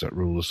gangs that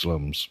rule the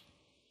slums.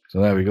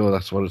 So there we go,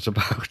 that's what it's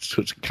about.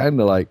 So it's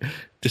kind of like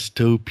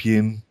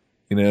dystopian,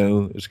 you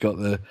know, it's got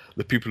the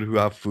people who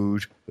have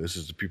food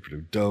versus the people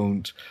who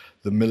don't,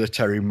 the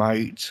military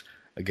might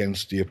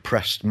against the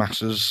oppressed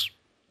masses,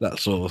 that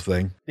sort of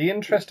thing. The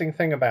interesting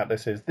thing about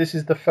this is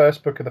the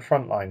first book of the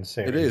Frontline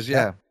series. It is,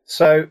 yeah.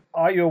 So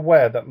are you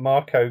aware that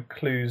Marco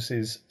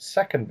Cluse's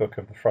second book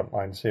of the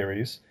Frontline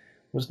series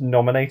was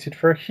nominated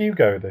for a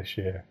Hugo this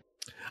year?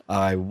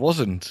 I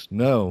wasn't,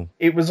 no.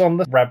 It was on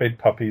the Rabid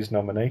Puppies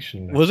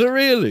nomination list. Was it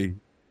really?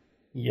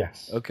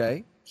 Yes.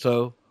 Okay,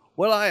 so,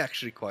 well, I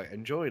actually quite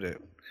enjoyed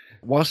it.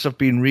 Whilst I've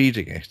been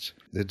reading it,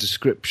 the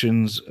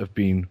descriptions have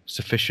been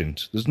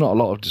sufficient. There's not a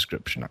lot of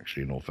description,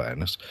 actually, in all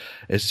fairness.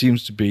 It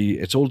seems to be,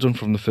 it's all done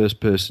from the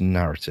first-person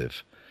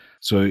narrative.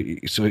 So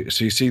you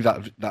see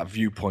that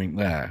viewpoint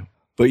there.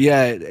 But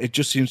yeah, it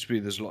just seems to be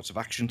there's lots of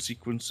action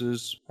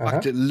sequences. In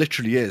fact, it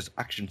literally is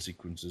action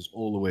sequences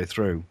all the way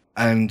through.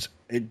 And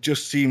it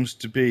just seems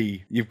to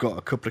be, you've got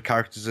a couple of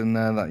characters in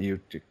there that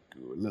you're a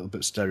little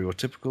bit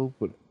stereotypical,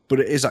 but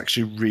it is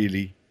actually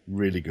really,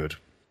 really good.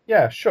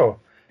 Yeah, sure.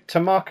 To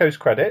Marco's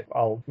credit,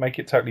 I'll make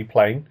it totally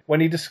plain. When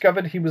he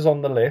discovered he was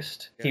on the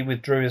list, he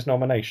withdrew his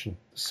nomination.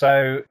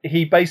 So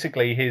he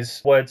basically,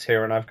 his words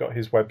here, and I've got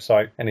his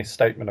website and his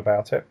statement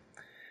about it.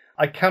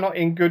 I cannot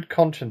in good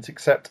conscience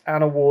accept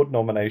an award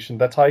nomination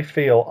that I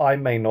feel I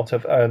may not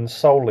have earned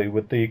solely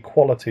with the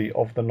quality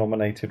of the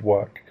nominated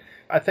work.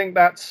 I think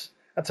that's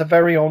a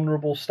very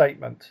honourable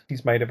statement.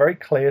 He's made a very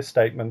clear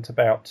statement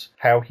about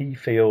how he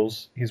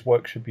feels his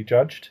work should be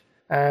judged.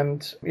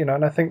 And, you know,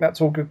 and I think that's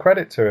all good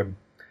credit to him.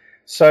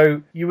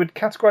 So you would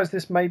categorise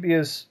this maybe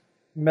as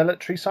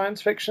military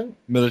science fiction?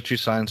 Military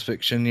science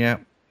fiction, yeah.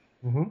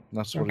 Mm-hmm.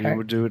 That's what you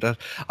would do it as.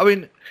 I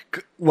mean,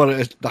 well,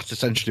 that's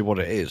essentially what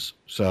it is.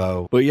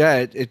 So, but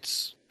yeah,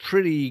 it's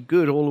pretty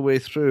good all the way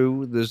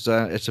through. There's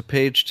it's a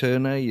page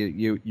turner.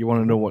 You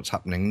want to know what's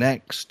happening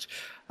next.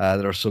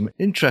 There are some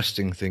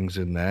interesting things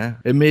in there.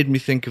 It made me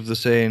think of the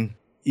saying,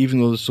 even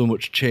though there's so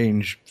much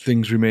change,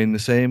 things remain the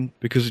same,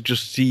 because it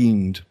just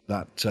seemed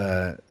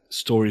that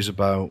stories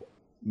about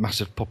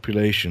massive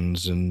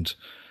populations and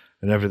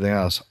everything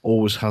else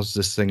always has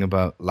this thing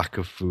about lack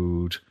of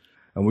food,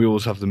 and we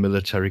always have the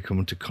military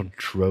coming to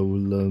control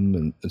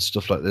them and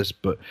stuff like this,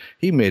 but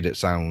he made it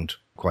sound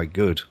quite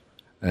good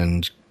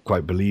and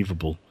quite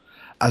believable.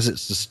 As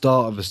it's the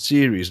start of a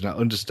series, and I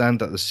understand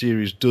that the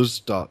series does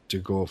start to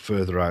go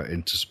further out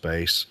into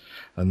space,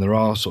 and there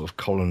are sort of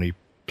colony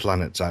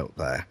planets out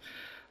there,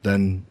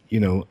 then,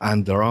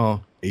 and there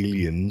are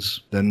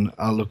aliens, then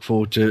I look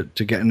forward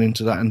to getting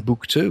into that in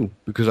book 2,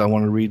 because I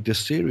want to read this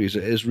series.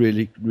 It is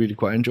really, really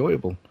quite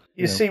enjoyable.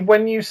 You see,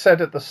 when you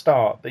said at the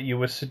start that you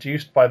were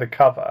seduced by the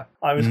cover,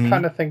 I was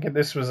kind of thinking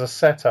this was a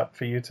setup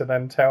for you to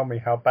then tell me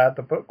how bad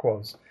the book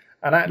was.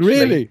 And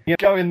actually, you're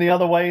going the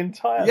other way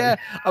entirely. Yeah,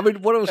 I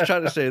mean, what I was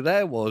trying to say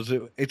there was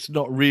it's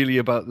not really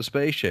about the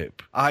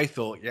spaceship. I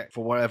thought,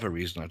 for whatever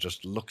reason, I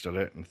just looked at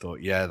it and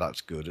thought, yeah,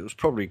 that's good. It was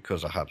probably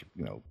because I had,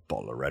 a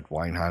bottle of red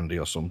wine handy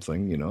or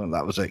something, and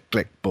that was it.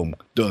 Click, boom,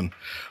 done.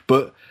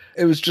 But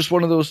it was just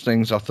one of those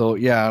things. I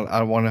thought,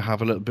 I want to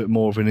have a little bit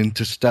more of an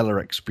interstellar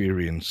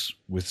experience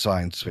with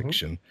science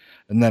fiction.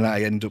 And then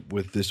I end up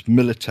with this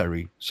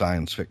military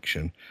science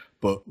fiction,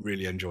 but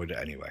really enjoyed it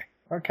anyway.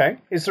 Okay.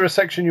 Is there a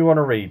section you want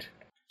to read?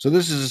 So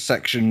this is a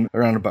section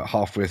around about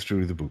halfway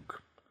through the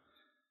book.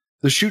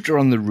 The shooter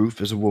on the roof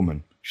is a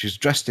woman. She's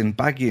dressed in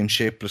baggy and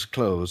shapeless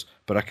clothes,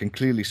 but I can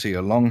clearly see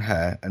her long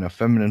hair and her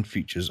feminine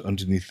features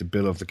underneath the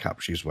bill of the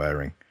cap she's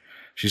wearing.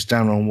 She's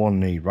down on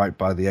one knee right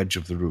by the edge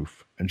of the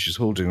roof, and she's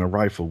holding a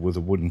rifle with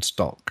a wooden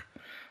stock.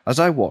 As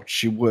I watch,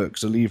 she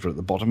works a lever at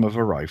the bottom of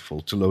her rifle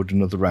to load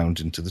another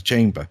round into the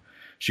chamber.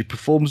 She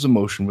performs the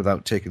motion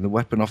without taking the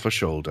weapon off her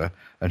shoulder,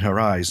 and her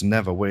eyes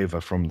never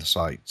waver from the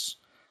sights.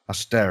 I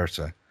stare at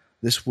her.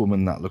 This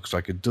woman that looks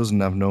like a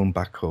dozen I've known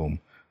back home,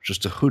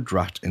 just a hood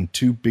rat in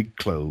 2 big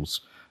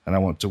clothes, and I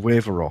want to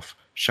wave her off,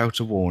 shout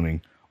a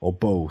warning, or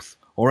both,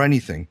 or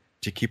anything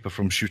to keep her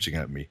from shooting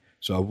at me,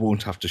 so I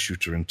won't have to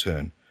shoot her in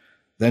turn.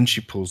 Then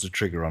she pulls the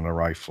trigger on her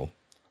rifle.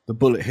 The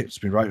bullet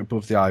hits me right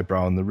above the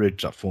eyebrow on the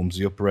ridge that forms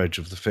the upper edge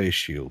of the face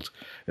shield.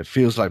 It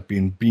feels like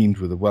being beamed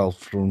with a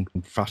well-thrown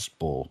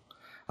fastball.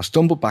 I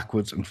stumble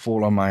backwards and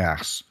fall on my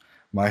ass.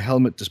 My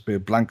helmet display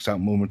blanks out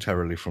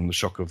momentarily from the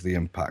shock of the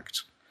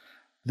impact.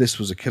 This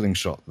was a killing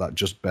shot that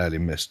just barely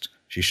missed.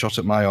 She shot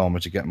at my armor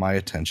to get my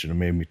attention and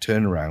made me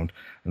turn around,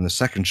 and the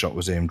second shot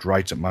was aimed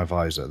right at my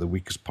visor, the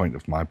weakest point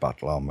of my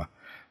battle armor.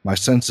 My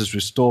senses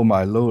restore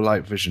my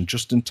low-light vision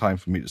just in time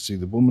for me to see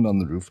the woman on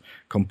the roof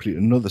complete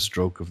another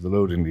stroke of the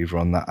loading lever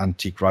on that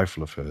antique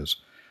rifle of hers.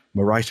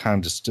 My right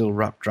hand is still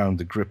wrapped round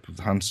the grip of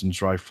Hanson's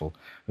rifle,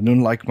 and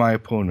unlike my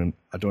opponent,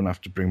 I don't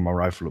have to bring my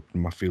rifle up in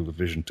my field of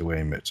vision to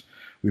aim it.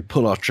 We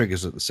pull our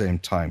triggers at the same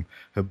time.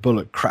 Her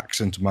bullet cracks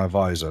into my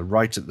visor,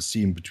 right at the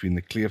seam between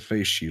the clear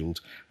face shield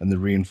and the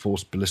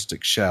reinforced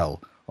ballistic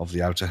shell of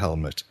the outer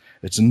helmet.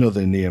 It's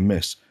another near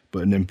miss,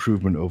 but an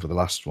improvement over the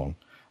last one.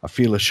 I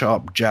feel a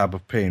sharp jab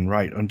of pain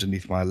right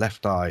underneath my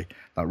left eye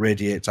that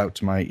radiates out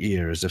to my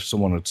ear as if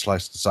someone had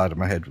sliced the side of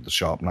my head with a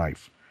sharp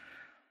knife.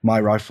 My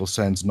rifle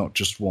sends not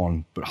just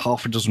 1, but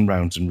half a dozen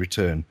rounds in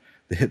return.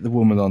 They hit the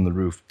woman on the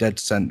roof, dead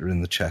center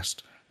in the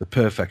chest, the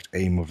perfect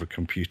aim of a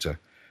computer.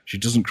 She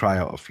doesn't cry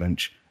out or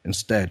flinch.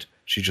 Instead,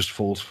 she just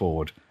falls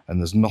forward, and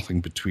there's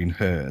nothing between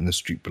her and the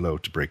street below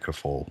to break her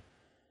fall.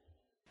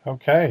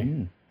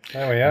 Okay.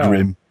 There we are.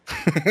 Grim.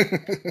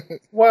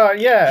 Well,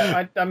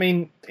 yeah, I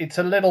mean, it's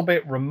a little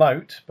bit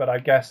remote, but I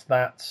guess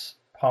that's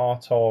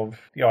part of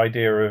the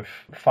idea of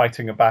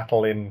fighting a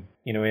battle in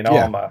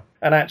armor.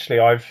 And actually,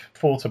 I've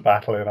fought a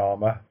battle in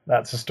armor.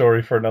 That's a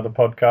story for another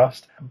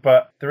podcast.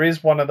 But there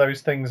is one of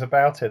those things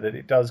about it that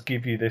it does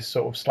give you this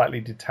sort of slightly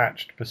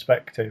detached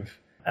perspective.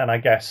 And I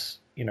guess,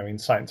 in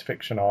science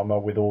fiction armor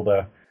with all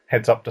the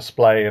heads-up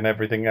display and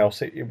everything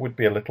else, it would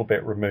be a little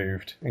bit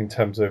removed in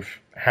terms of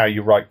how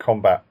you write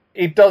combat.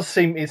 It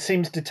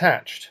seems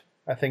detached,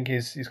 I think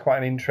is quite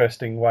an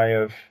interesting way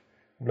of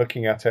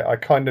looking at it. I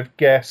kind of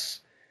guess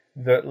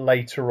that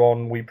later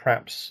on we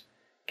perhaps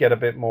get a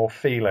bit more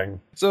feeling.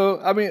 So,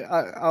 I mean,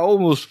 I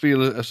almost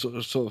feel a sort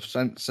of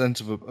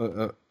sense of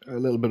a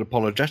little bit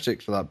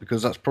apologetic for that,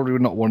 because that's probably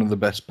not one of the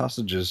best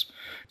passages.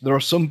 There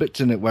are some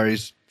bits in it where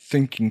he's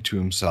thinking to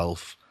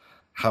himself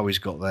how he's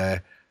got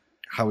there,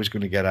 how he's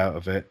going to get out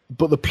of it.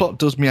 But the plot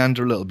does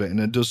meander a little bit, and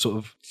it does sort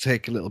of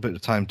take a little bit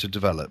of time to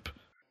develop.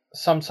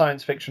 Some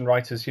science fiction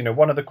writers,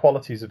 one of the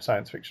qualities of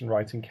science fiction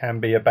writing can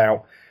be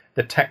about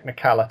the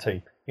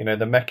technicality,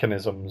 the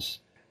mechanisms,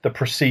 the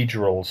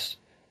procedurals,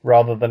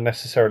 rather than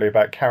necessarily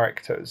about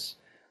characters.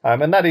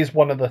 And that is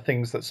one of the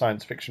things that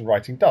science fiction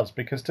writing does,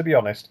 because, to be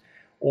honest,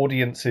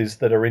 audiences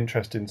that are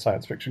interested in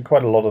science fiction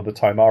quite a lot of the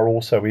time are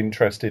also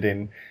interested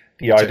in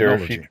the idea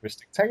of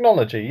futuristic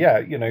technology.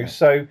 Yeah.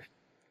 So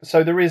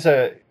there is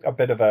a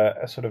bit of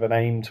a sort of an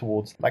aim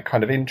towards that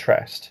kind of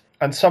interest.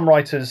 And some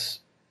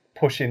writers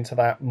push into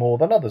that more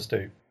than others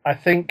do. I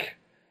think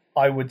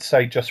I would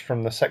say, just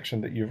from the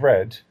section that you've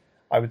read,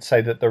 I would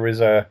say that there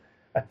is a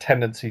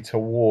tendency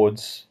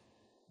towards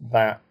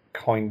that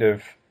kind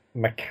of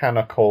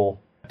mechanical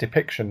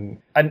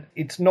depiction. And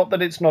it's not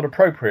that it's not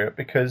appropriate,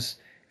 because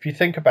if you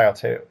think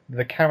about it,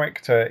 the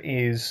character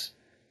is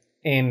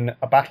in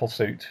a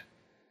battlesuit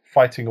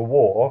fighting a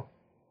war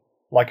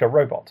like a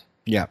robot.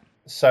 Yeah.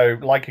 So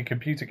like a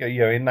computer,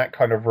 in that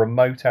kind of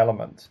remote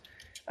element.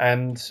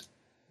 And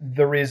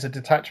there is a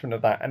detachment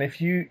of that. And if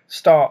you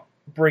start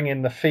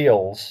bringing the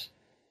feels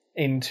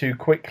in too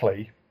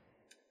quickly,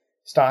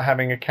 start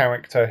having a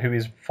character who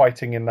is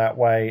fighting in that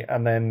way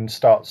and then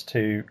starts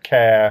to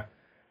care,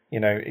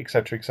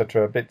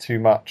 etc., a bit too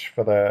much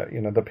for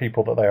the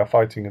people that they are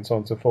fighting and so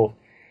on and so forth,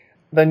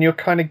 then you're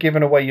kind of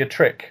giving away your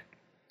trick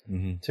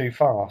too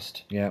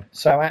fast. Yeah.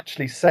 So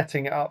actually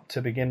setting it up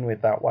to begin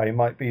with that way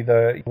might be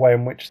the way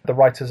in which the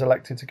writers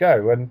elected to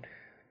go.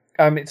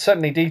 And it's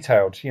certainly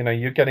detailed.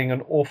 You're getting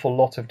an awful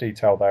lot of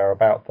detail there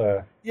about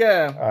the...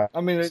 Yeah,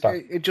 I mean,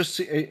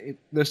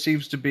 there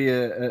seems to be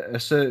a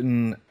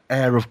certain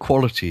air of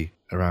quality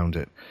around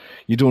it.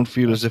 You don't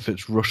feel as if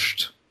it's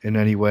rushed in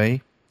any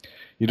way.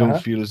 You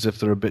don't feel as if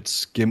they're a bit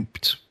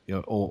skimped,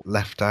 or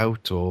left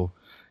out, or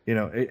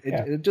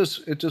it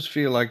does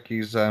feel like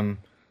there's a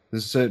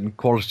certain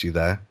quality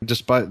there,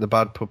 despite the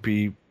bad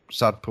puppy,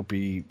 sad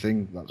puppy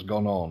thing that's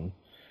gone on.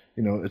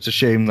 It's a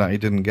shame that he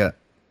didn't get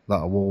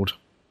that award.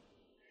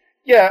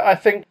 Yeah, I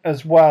think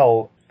as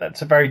well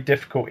that's a very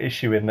difficult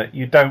issue in that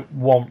you don't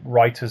want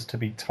writers to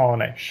be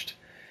tarnished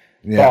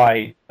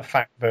by the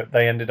fact that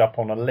they ended up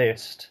on a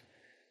list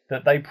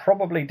that they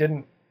probably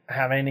didn't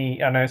have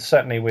any. I know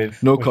certainly with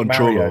control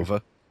Mario,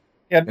 over.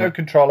 He had no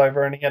control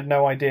over, and he had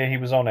no idea he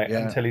was on it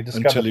until he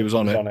discovered he was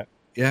on it.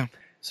 Yeah.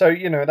 So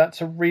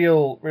that's a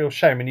real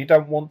shame, and you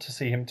don't want to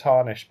see him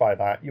tarnished by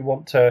that. You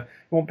want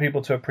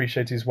people to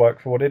appreciate his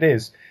work for what it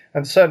is,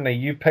 and certainly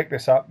you've picked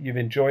this up, you've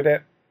enjoyed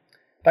it.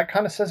 That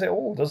kind of says it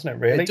all, doesn't it?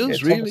 Really, it does.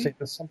 It's really,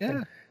 there's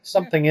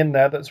something in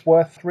there that's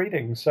worth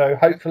reading. So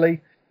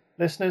hopefully,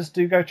 listeners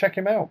do go check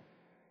him out.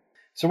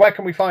 So where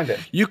can we find it?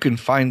 You can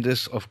find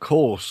this, of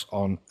course,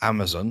 on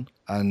Amazon,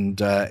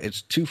 and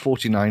it's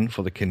 $2.49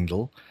 for the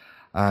Kindle.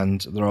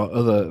 And there are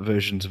other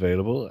versions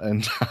available,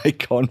 and I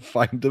can't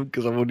find them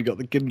because I've only got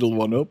the Kindle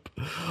one up.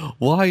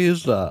 Why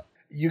is that?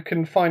 You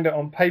can find it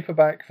on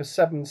paperback for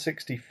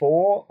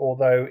 $7.64,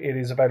 although it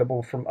is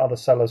available from other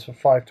sellers for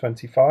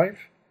 $5.25.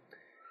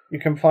 You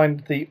can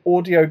find the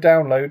audio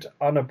download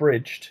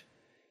unabridged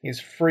is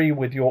free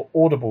with your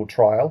Audible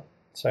trial,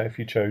 so if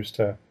you chose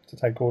to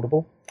take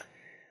Audible.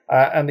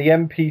 And the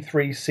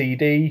MP3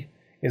 CD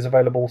is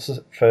available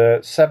for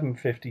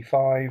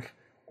 $7.55,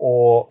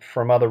 or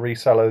from other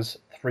resellers,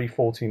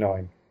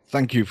 $3.49.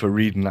 Thank you for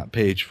reading that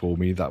page for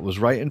me. That was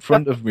right in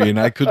front of me and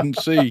I couldn't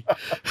see.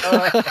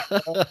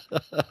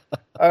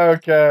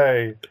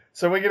 Okay,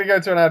 so we're going to go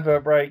to an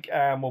advert break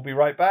and we'll be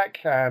right back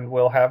and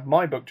we'll have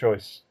my book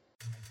choice.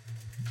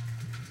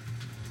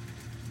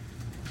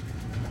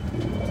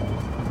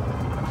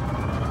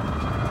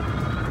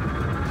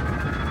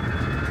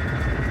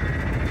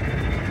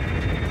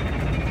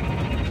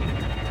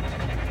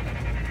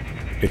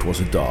 It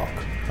was a dark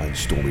and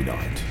stormy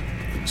night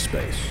in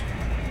space.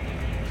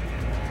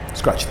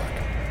 Scratch that.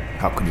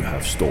 How can you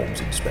have storms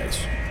in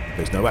space?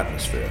 There's no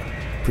atmosphere,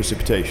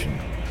 precipitation,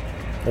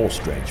 or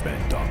strange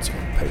men dancing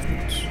on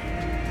pavements.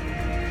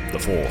 The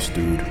Force,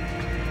 dude.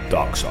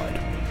 Dark side.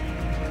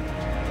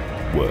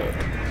 Word.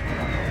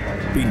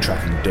 Been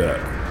tracking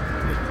Dirk,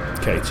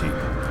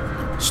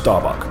 KT,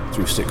 Starbuck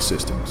through 6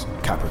 systems: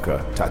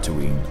 Caprica,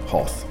 Tatooine,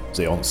 Hoth,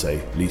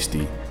 Zayonse,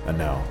 Listi, and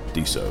now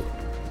Deso.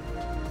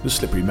 The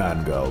slippery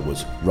man girl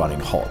was running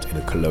hot in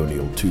a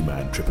colonial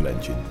 2-man triple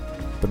engine,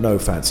 but no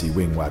fancy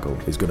wing waggle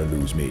is gonna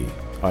lose me.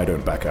 I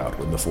don't back out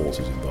when the Force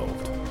is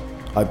involved.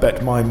 I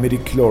bet my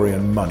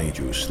midi-chlorian money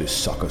juice this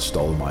sucker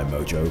stole my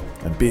mojo,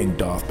 and being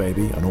Darth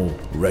Baby and all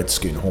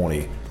redskin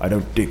horny, I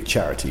don't dig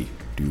charity,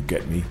 do you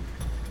get me?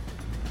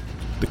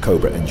 The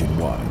Cobra engine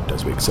whined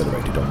as we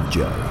accelerated on the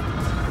J.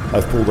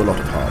 I've pulled a lot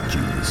of hard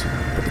G's,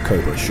 but the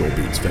Cobra sure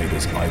beats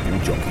Vader's eyeball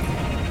jockey.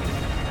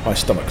 My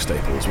stomach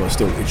staples were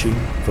still itching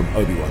from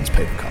Obi-Wan's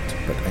paper cut,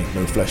 but ain't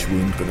no flesh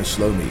wound gonna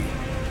slow me.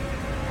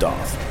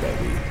 Darth,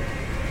 baby.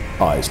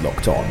 Eyes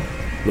locked on,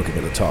 looking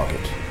at the target.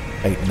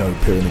 Ain't no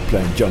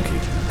pyramid-playing junkie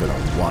gonna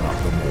one-up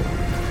them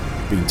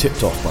all. Been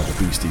tipped off by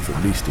the beastie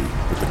from Listi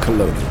with the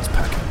Colonials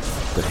packing,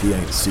 but he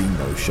ain't seen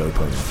no show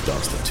pony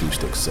dance the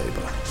 2-stick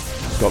saber.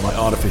 Got my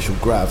artificial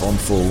grav on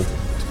full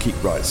to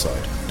keep right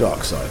side,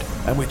 dark side,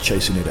 and we're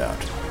chasing it out.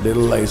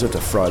 Little laser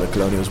to fry the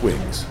Colonials'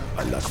 wings.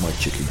 I like my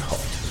chicken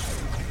hot.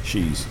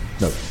 He's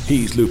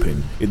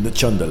looping in the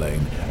Chunder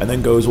lane and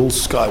then goes all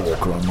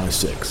Skywalker on my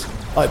 6.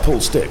 I pull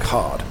stick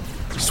hard,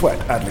 sweat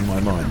addling my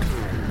mind.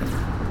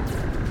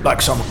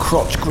 Like some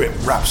crotch grip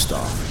rap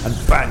star and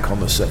bank on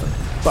the 7.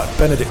 But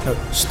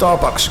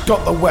Starbuck's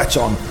got the wet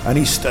on and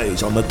he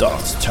stays on the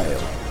Darth's tail.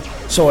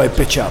 So I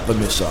bitch out the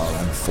missile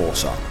and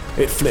force up.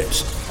 It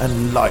flips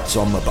and lights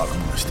on the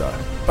Buckmeister.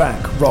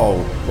 Bank, roll,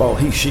 while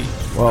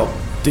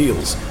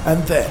deals,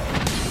 and then...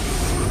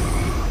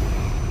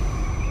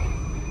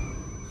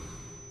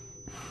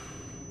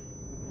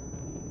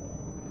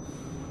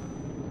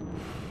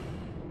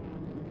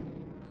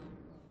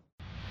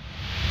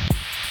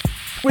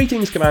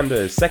 Greetings,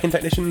 Commanders! Second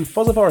Technician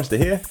Fozzer Forrester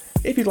here.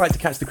 If you'd like to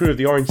catch the crew of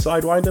the Orange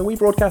Sidewinder, we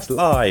broadcast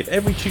live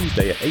every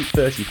Tuesday at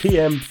 8:30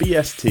 PM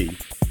BST.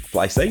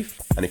 Fly safe,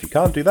 and if you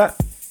can't do that,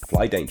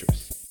 fly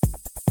dangerous.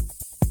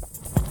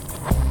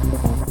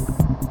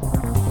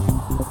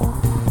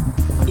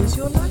 is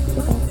your life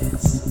like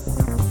this?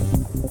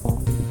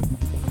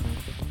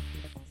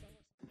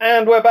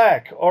 And we're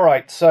back. All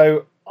right,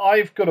 so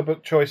I've got a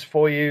book choice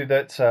for you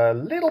that's a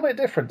little bit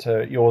different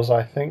to yours,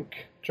 I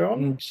think,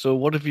 John. So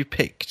what have you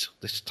picked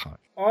this time?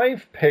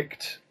 I've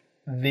picked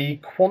The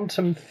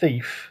Quantum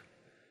Thief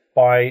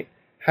by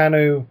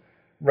Hannu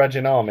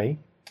Rajaniemi.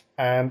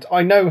 And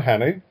I know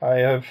Hannu. I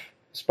have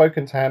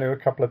spoken to Hannu a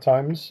couple of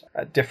times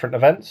at different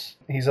events.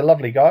 He's a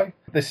lovely guy.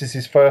 This is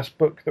his first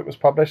book that was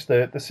published.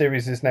 The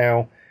series is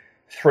now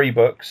 3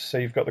 books. So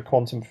you've got The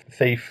Quantum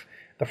Thief,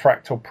 The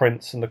Fractal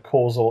Prince, and The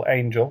Causal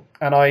Angel.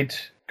 And I'd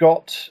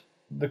got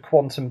The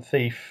Quantum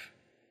Thief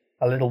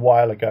a little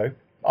while ago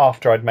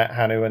after I'd met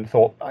Hannu and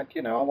thought, I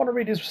want to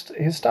read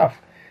his stuff.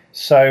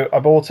 So I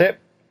bought it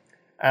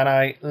and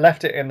I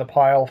left it in the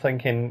pile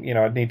thinking,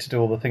 I'd need to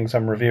do all the things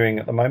I'm reviewing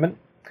at the moment.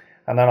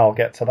 And then I'll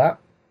get to that.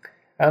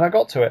 And I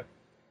got to it.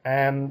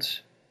 And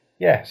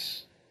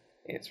yes,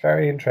 it's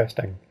very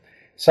interesting.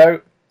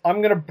 So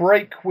I'm going to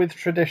break with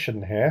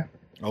tradition here.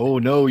 Oh,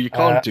 no, you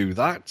can't do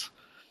that.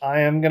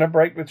 I am going to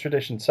break with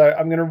tradition. So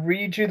I'm going to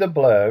read you the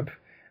blurb,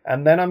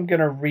 and then I'm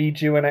going to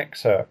read you an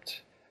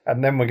excerpt,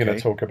 and then we're going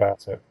to talk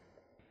about it.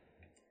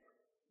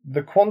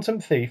 The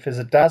Quantum Thief is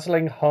a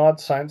dazzling hard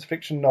science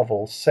fiction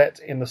novel set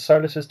in the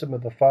solar system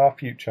of the far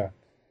future.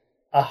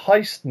 A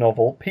heist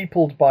novel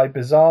peopled by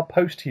bizarre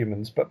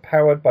post-humans but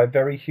powered by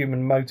very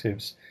human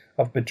motives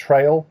of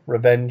betrayal,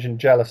 revenge, and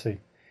jealousy.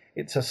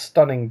 It's a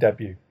stunning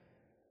debut.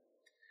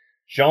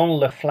 Jean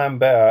Le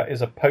Flambert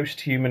is a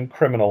post-human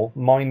criminal,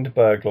 mind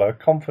burglar,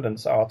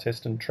 confidence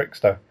artist, and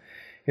trickster.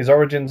 His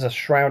origins are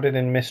shrouded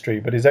in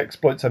mystery, but his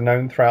exploits are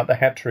known throughout the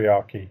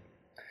Heterarchy.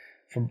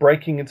 From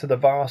breaking into the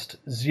vast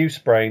Zeus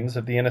brains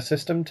of the inner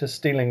system to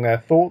stealing their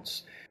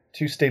thoughts,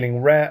 to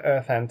stealing rare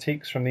Earth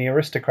antiques from the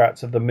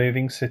aristocrats of the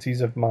moving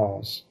cities of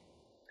Mars.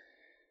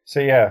 So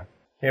yeah,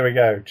 here we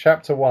go.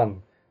 Chapter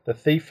 1, The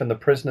Thief and the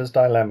Prisoner's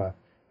Dilemma.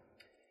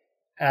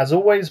 As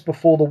always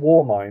before the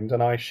Warmind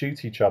and I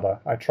shoot each other,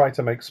 I try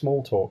to make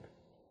small talk.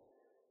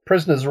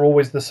 Prisoners are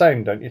always the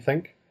same, don't you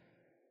think?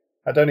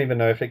 I don't even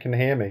know if it can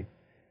hear me.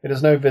 It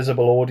has no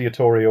visible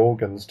auditory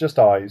organs, just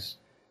eyes.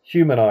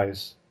 Human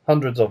eyes,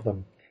 hundreds of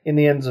them, in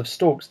the ends of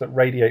stalks that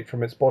radiate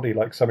from its body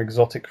like some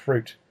exotic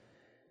fruit.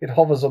 It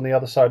hovers on the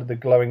other side of the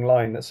glowing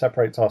line that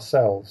separates our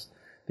cells.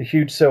 The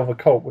huge silver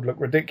colt would look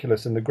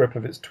ridiculous in the grip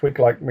of its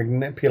twig-like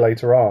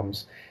manipulator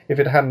arms if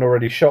it hadn't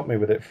already shot me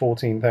with it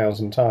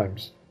 14,000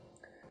 times.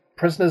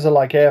 Prisoners are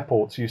like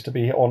airports used to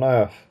be on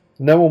Earth.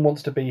 No one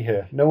wants to be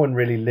here. No one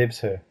really lives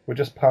here. We're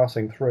just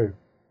passing through.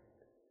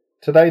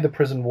 Today the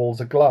prison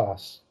walls are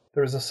glass.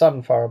 There is a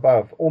sun far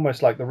above,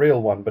 almost like the real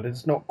one, but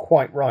it's not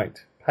quite right,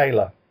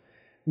 paler.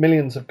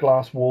 Millions of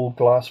glass-walled,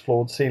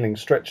 glass-floored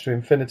ceilings stretch to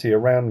infinity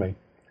around me.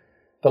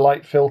 The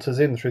light filters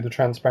in through the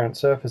transparent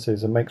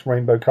surfaces and makes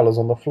rainbow colours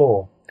on the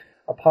floor.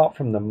 Apart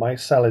from them, my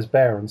cell is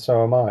bare, and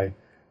so am I,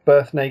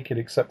 birth naked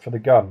except for the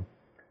gun.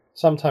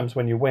 Sometimes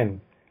when you win,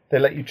 they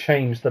let you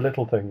change the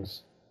little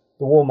things.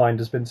 The Warmind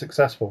has been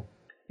successful.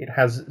 It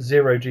has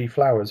zero-G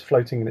flowers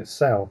floating in its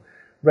cell,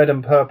 red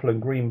and purple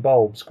and green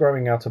bulbs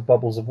growing out of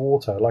bubbles of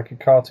water like a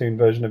cartoon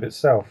version of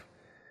itself.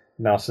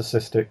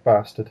 Narcissistic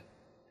bastard.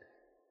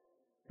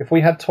 If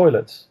we had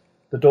toilets,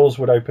 the doors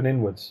would open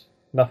inwards.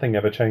 Nothing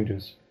ever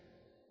changes.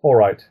 All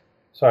right,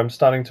 so I'm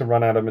starting to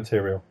run out of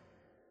material.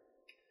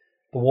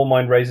 The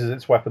Warmind raises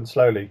its weapon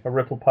slowly. A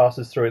ripple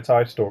passes through its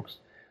eye stalks.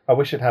 I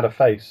wish it had a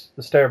face.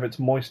 The stare of its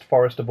moist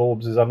forest of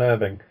orbs is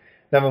unnerving.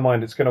 Never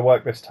mind, it's going to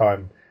work this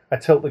time. I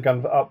tilt the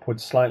gun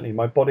upwards slightly,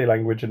 my body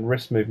language and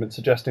wrist movement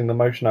suggesting the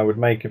motion I would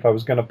make if I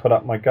was going to put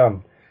up my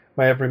gun.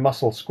 My every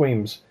muscle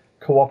screams,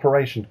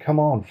 cooperation, come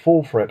on,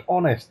 fall for it,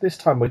 honest, this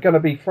time we're going to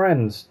be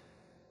friends.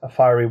 A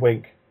fiery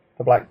wink,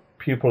 the black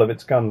pupil of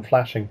its gun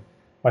flashing.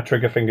 My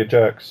trigger finger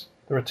jerks.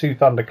 There are 2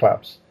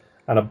 thunderclaps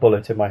and a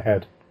bullet in my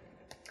head.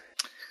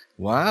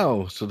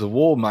 Wow, so the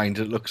Warmind,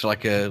 it looks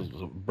like a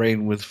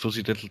brain with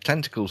fuzzy little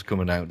tentacles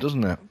coming out,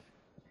 doesn't it?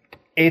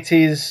 It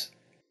is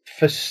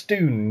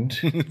festooned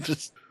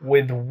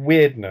with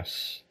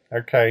weirdness,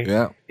 okay?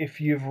 Yeah.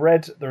 If you've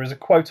read, there is a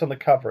quote on the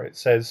cover, it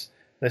says,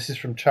 this is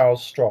from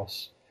Charles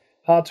Stross.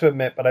 Hard to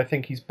admit, but I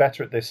think he's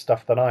better at this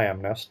stuff than I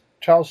am. Now,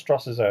 Charles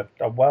Stross is a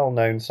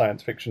well-known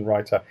science fiction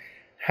writer.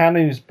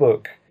 Hannu's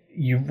book,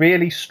 you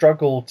really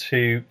struggle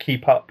to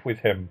keep up with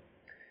him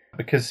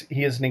because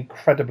he is an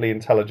incredibly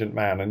intelligent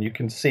man, and you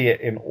can see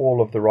it in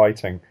all of the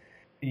writing.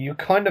 You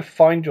kind of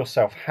find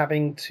yourself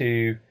having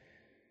to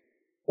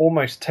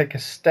almost take a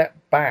step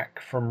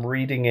back from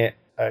reading it,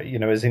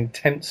 as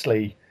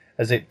intensely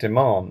as it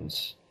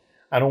demands,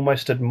 and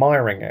almost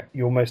admiring it.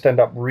 You almost end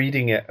up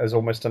reading it as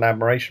almost an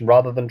admiration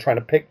rather than trying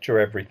to picture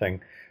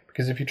everything,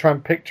 because if you try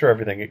and picture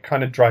everything, it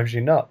kind of drives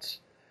you nuts.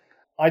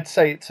 I'd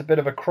say it's a bit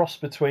of a cross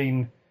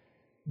between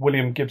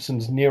William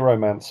Gibson's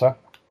Neuromancer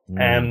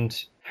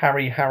and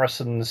Harry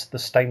Harrison's The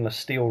Stainless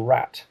Steel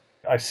Rat.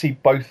 I see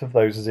both of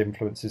those as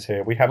influences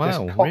here. We have this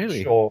cocksure...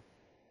 Really?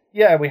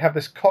 Yeah, we have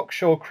this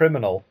cocksure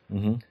criminal,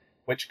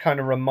 which kind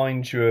of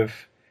reminds you of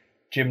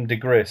Jim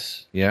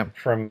DeGris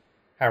from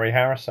Harry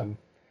Harrison.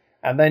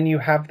 And then you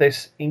have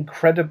this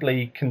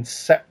incredibly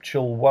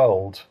conceptual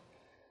world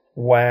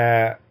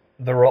where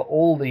there are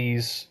all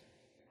these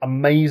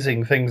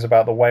amazing things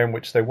about the way in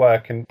which they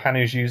work, and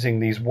Panu's using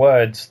these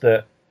words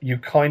that you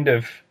kind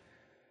of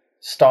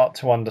start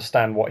to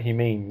understand what he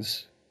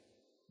means,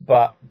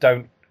 but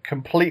don't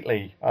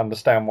completely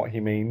understand what he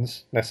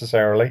means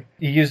necessarily.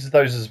 He uses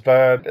those as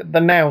verb.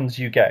 The nouns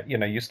you get,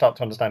 you start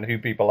to understand who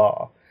people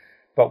are,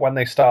 but when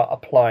they start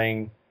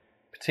applying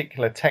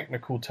particular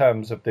technical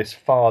terms of this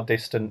far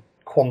distant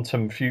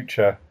quantum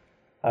future,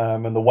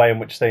 and the way in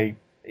which they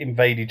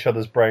invade each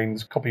other's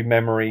brains, copy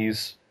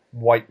memories,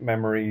 wipe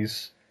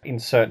memories,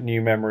 insert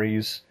new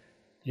memories,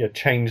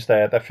 change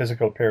their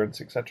physical appearance,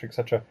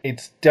 etc.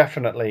 It's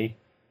definitely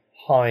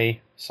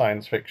high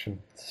science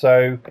fiction.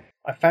 So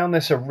I found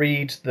this a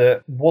read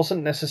that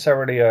wasn't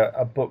necessarily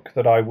a book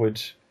that I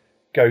would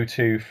go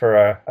to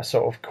for a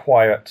sort of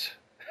quiet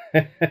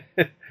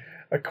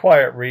a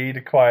quiet read,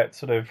 a quiet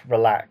sort of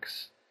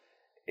relax.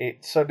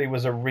 It certainly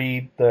was a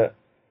read that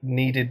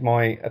needed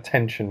my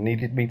attention,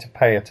 needed me to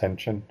pay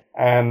attention,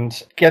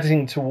 and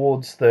getting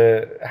towards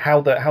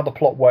how the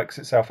plot works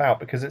itself out,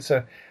 because it's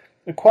a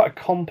quite a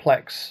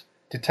complex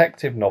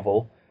detective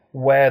novel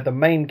where the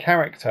main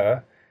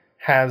character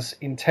has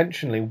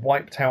intentionally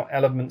wiped out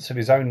elements of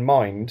his own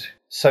mind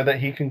so that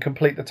he can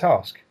complete the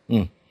task.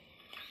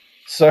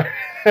 So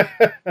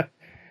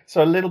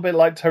so a little bit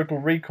like Total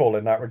Recall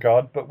in that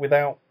regard, but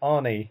without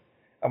Arnie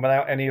and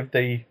without any of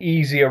the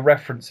easier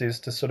references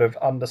to sort of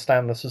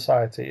understand the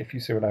society, if you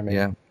see what I mean.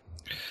 Yeah.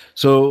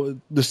 So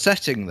the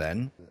setting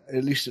then,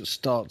 at least it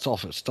starts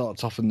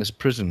off in this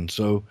prison.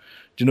 So do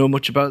you know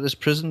much about this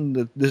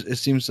prison? It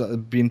seems that they're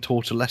being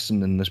taught a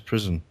lesson in this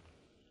prison.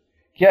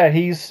 Yeah,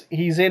 he's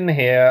in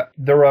here.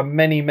 There are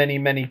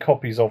many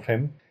copies of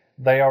him.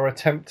 They are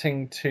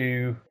attempting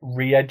to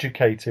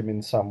re-educate him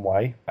in some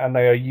way, and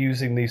they are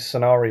using these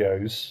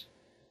scenarios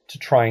to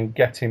try and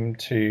get him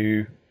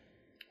to,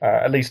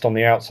 at least on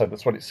the outside,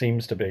 that's what it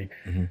seems to be,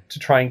 to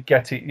try and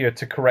get it,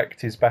 to correct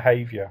his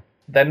behaviour.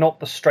 They're not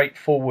the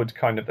straightforward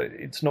kind of,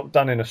 it's not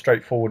done in a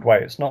straightforward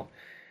way. It's not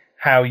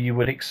how you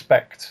would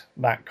expect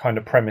that kind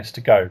of premise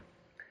to go.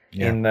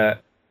 Yeah. In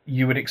that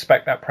you would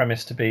expect that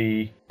premise to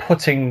be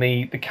putting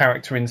the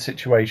character in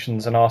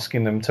situations and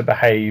asking them to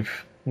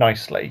behave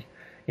nicely.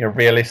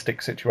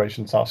 Realistic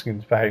situations, asking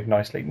them to behave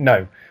nicely.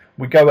 No,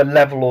 we go a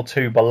level or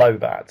two below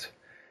that,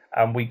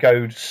 and we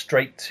go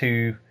straight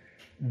to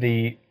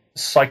the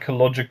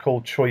psychological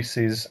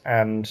choices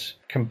and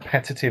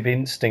competitive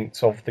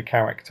instincts of the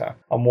character.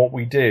 And what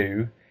we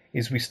do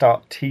is we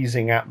start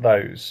teasing at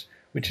those,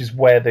 which is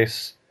where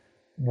this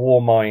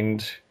war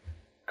mind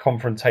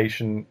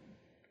confrontation,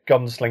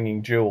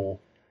 gunslinging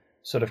duel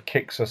sort of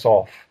kicks us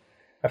off.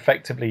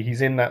 Effectively,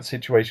 he's in that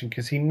situation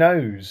because he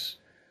knows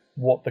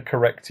what the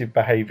corrective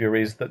behaviour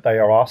is that they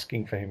are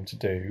asking for him to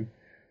do,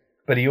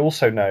 but he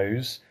also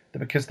knows that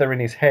because they're in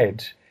his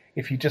head,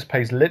 if he just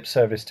pays lip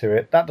service to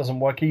it, that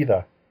doesn't work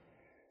either.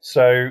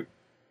 So,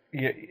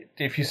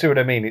 if you see what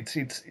I mean, it's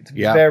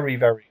very,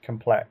 very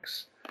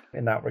complex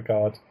in that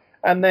regard.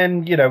 And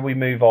then, we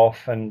move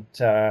off and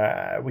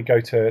we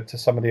go to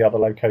some of the other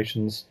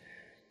locations.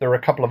 There are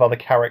a couple of other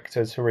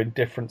characters who are in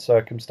different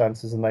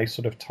circumstances, and they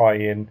sort of tie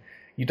in.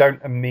 You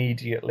don't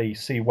immediately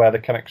see where the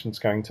connection's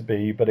going to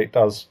be, but it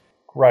does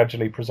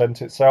gradually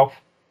present itself.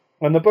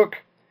 And the book,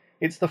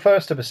 it's the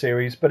first of a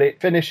series, but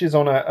it finishes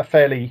on a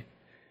fairly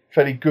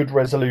good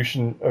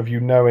resolution of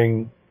you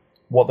knowing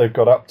what they've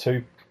got up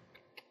to.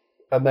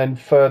 And then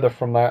further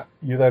from that,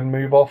 you then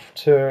move off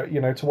to,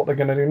 to what they're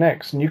going to do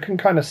next. And you can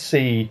kind of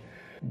see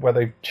where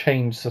they've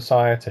changed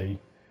society.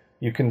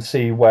 You can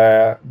see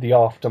where the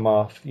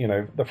aftermath,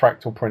 the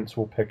fractal prints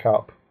will pick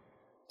up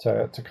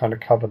to kind of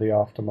cover the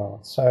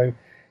aftermath. So,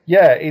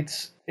 yeah,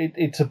 it's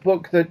a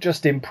book that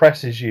just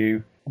impresses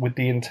you with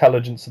the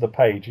intelligence of the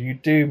page. You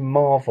do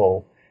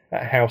marvel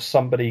at how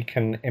somebody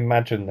can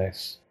imagine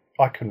this.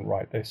 I couldn't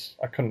write this.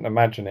 I couldn't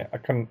imagine it. I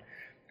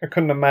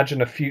couldn't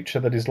imagine a future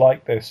that is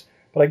like this.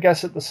 But I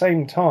guess at the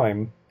same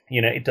time,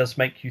 it does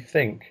make you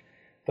think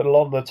that a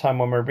lot of the time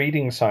when we're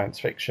reading science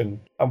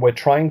fiction and we're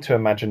trying to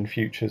imagine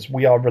futures,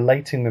 we are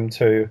relating them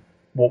to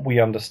what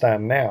we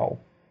understand now.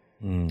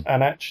 And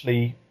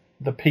actually,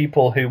 the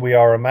people who we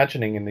are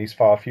imagining in these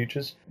far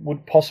futures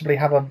would possibly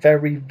have a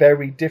very,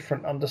 very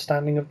different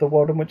understanding of the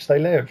world in which they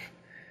live.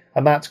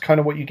 And that's kind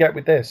of what you get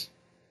with this.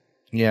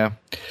 Yeah.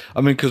 I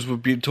mean, because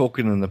we've been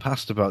talking in the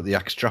past about the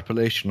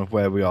extrapolation of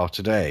where we are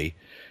today,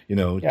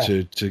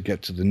 to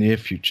get to the near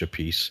future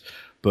piece.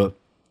 But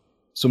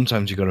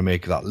sometimes you've got to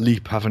make that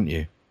leap, haven't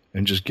you?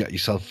 And just get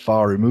yourself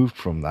far removed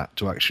from that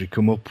to actually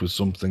come up with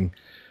something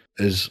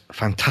as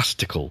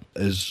fantastical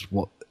as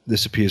what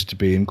this appears to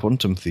be in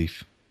Quantum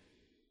Thief.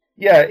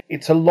 Yeah,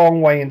 it's a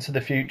long way into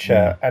the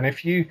future. And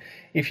if you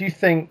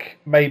think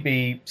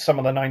maybe some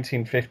of the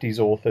 1950s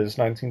authors,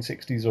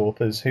 1960s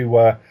authors who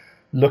were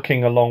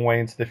looking a long way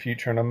into the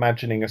future and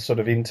imagining a sort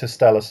of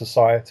interstellar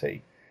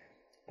society,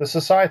 the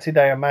society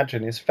they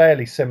imagine is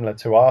fairly similar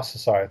to our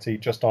society,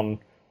 just on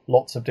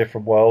lots of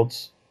different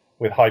worlds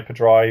with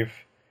hyperdrive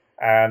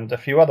and a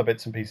few other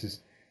bits and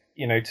pieces.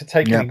 To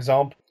take an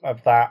example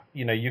of that,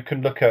 you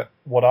can look at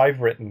what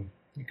I've written.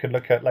 You can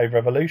look at Lave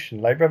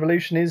Revolution. Lave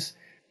Revolution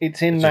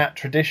it's in that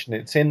tradition.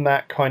 It's in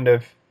that kind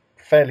of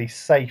fairly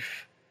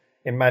safe,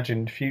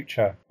 imagined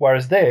future.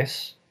 Whereas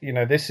this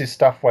is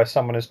stuff where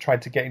someone has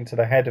tried to get into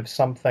the head of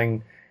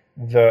something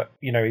that,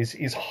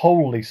 is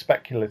wholly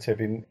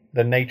speculative in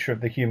the nature of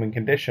the human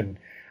condition,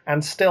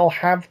 and still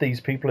have these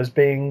people as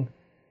being,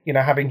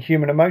 having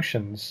human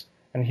emotions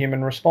and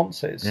human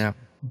responses. Yeah.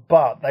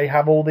 But they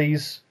have all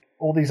these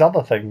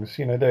other things.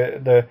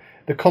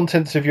 The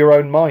contents of your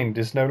own mind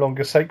is no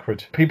longer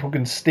sacred. People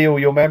can steal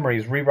your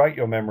memories, rewrite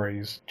your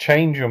memories,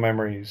 change your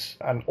memories,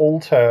 and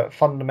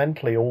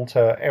fundamentally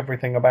alter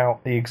everything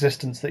about the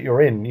existence that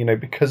you're in,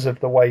 because of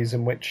the ways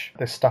in which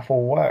this stuff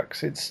all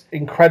works. It's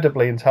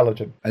incredibly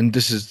intelligent. And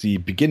this is the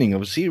beginning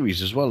of a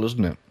series as well,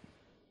 isn't it?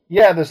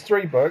 Yeah, there's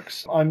 3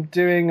 books. I'm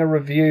doing a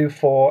review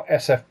for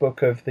SF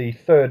Book of the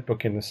 3rd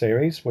book in the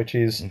series, which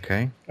is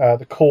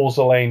The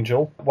Causal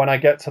Angel. When I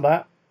get to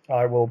that,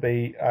 I will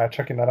be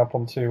chucking that up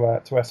onto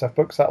to SF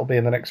Books. That'll be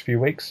in the next few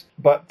weeks.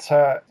 But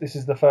this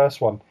is the first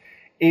one.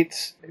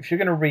 If you're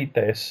going to read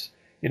this,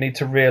 you need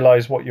to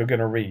realise what you're going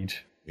to read.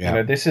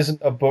 Yeah. This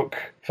isn't a book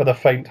for the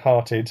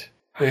faint-hearted.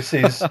 This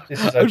is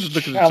I was just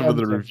looking at some of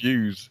the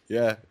reviews.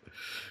 Yeah.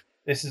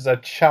 This is a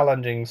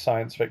challenging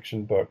science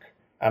fiction book,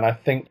 and I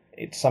think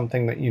it's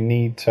something that you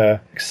need to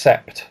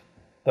accept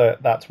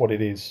that that's what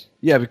it is.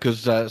 Yeah,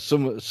 because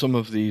some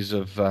of these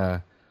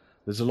have.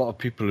 There's a lot of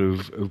people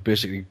who've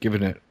basically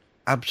given it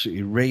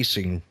absolutely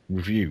racing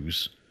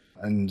reviews,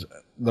 and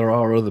there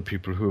are other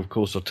people who, of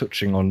course, are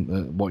touching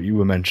on what you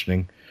were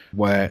mentioning,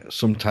 where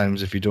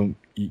sometimes if you don't,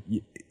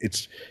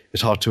 it's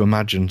hard to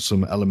imagine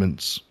some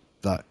elements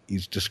that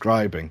he's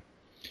describing.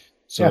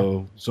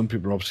 So some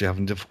people are obviously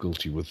having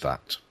difficulty with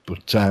that.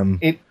 But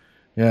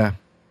the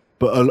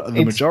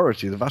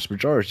vast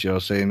majority are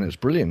saying it's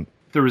brilliant.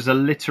 There is a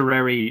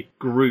literary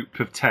group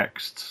of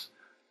texts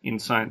in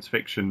science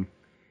fiction.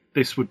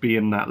 This would be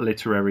in that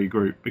literary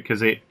group,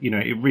 because it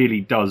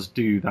really does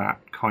do that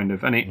kind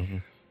of,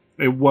 and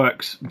it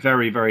works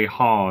very, very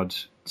hard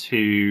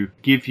to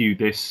give you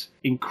this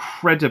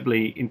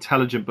incredibly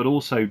intelligent but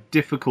also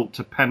difficult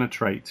to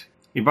penetrate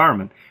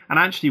environment. And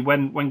actually,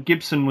 when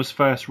Gibson was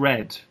first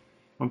read,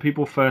 when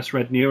people first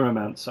read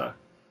Neuromancer,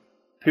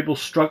 people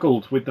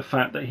struggled with the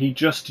fact that he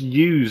just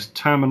used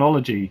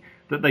terminology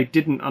that they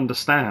didn't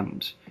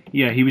understand.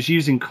 He was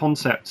using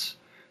concepts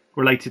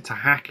related to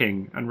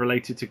hacking and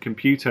related to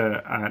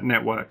computer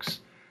networks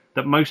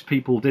that most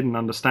people didn't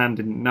understand,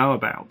 didn't know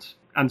about.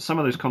 And some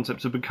of those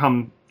concepts have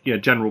become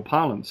general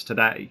parlance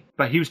today.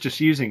 But he was just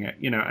using it,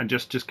 and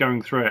just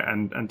going through it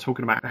and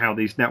talking about how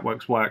these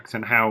networks worked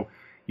and how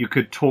you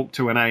could talk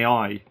to an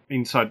AI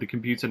inside the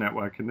computer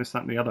network and this,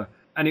 that, and the other.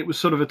 And it was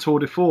sort of a tour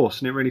de force,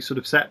 and it really sort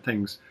of set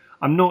things.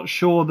 I'm not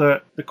sure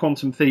that The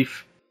Quantum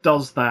Thief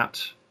does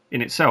that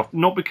in itself,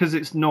 not because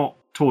it's not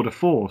tour de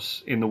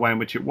force in the way in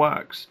which it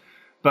works,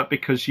 but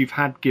because you've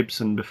had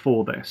Gibson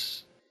before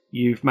this.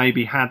 You've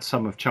maybe had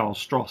some of Charles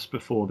Stross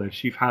before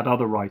this. You've had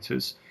other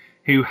writers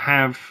who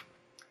have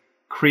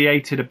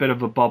created a bit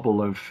of a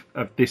bubble of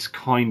this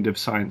kind of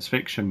science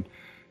fiction.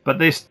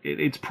 But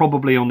it's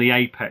probably on the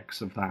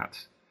apex of that.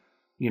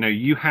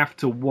 You have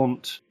to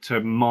want to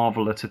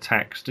marvel at a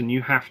text, and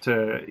you have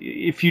to,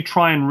 if you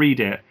try and read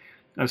it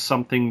as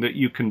something that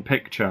you can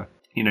picture,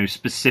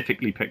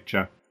 specifically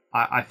picture,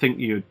 I think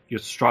you'd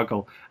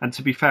struggle. And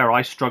to be fair,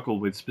 I struggle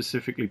with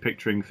specifically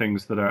picturing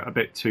things that are a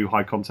bit too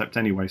high concept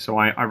anyway. So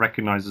I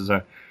recognise as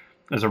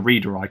a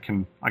reader, I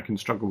can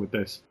struggle with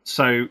this.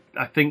 So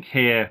I think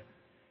here,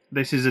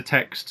 this is a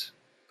text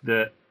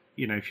that,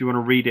 if you want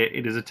to read it,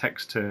 it is a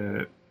text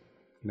to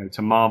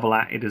marvel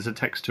at. It is a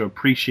text to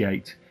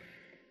appreciate.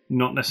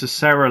 Not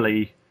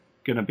necessarily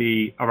going to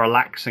be a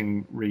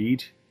relaxing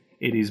read.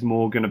 It is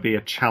more going to be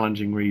a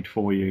challenging read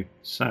for you.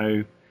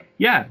 So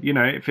yeah,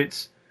 if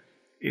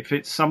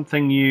it's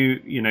something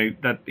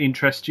that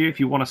interests you, if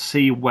you want to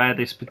see where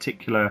this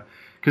particular,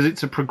 because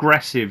it's a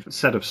progressive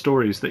set of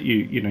stories that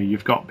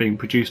you've got being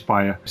produced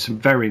by some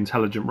very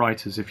intelligent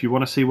writers. If you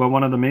want to see where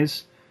one of them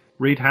is,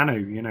 read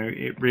Hanu.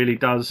 It really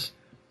does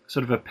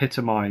sort of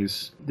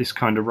epitomize this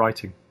kind of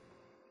writing.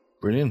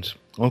 Brilliant.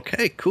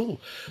 Okay, cool.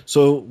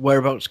 So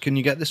whereabouts can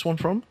you get this one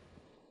from?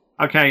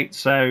 Okay,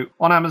 so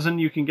on Amazon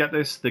you can get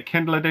this. The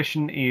Kindle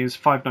edition is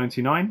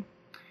 $5.99.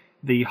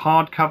 The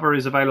hardcover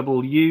is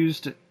available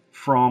used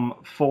from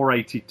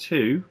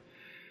 $4.82.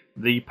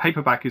 The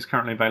paperback is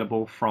currently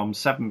available from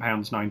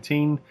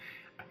 £7.19.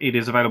 It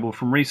is available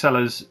from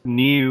resellers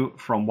new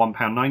from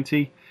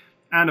 £1.90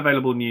 and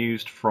available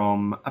used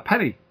from a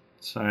penny.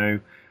 So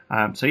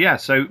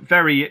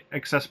very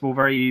accessible,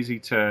 very easy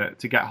to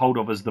get hold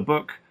of as the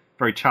book,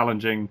 very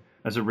challenging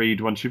as a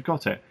read once you've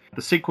got it.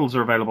 The sequels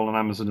are available on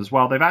Amazon as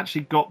well. They've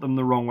actually got them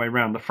the wrong way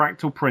around. The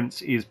Fractal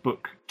Prince is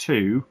book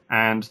 2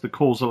 and The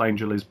Causal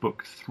Angel is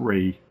book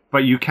 3.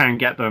 But you can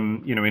get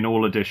them, in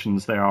all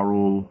editions. They are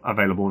all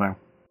available now.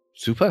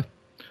 Super.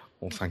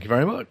 Well, thank you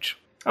very much.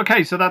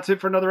 Okay, so that's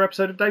it for another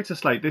episode of Data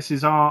Slate. This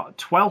is our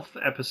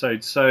 12th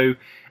episode. So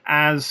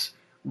as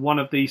one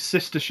of the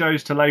sister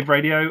shows to Lave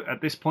Radio. At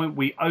this point,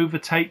 we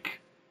overtake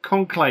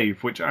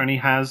Conclave, which only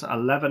has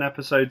 11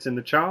 episodes in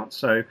the chart,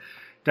 so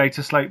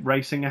Data Slate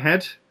racing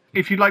ahead.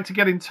 If you'd like to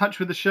get in touch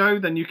with the show,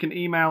 then you can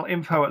email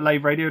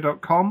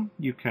info@laveradio.com.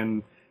 You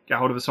can get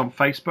hold of us on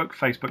Facebook,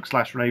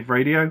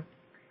 Facebook/LaveRadio,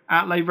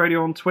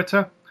 @LaveRadio on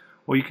Twitter,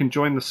 or you can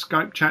join the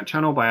Skype chat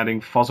channel by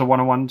adding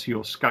Fozzer101 to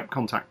your Skype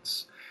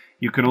contacts.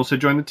 You can also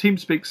join the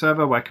TeamSpeak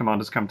server where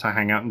commanders come to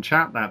hang out and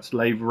chat. That's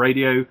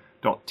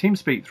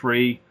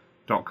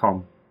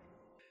laveradio.teamspeak3.com.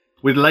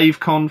 With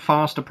LaveCon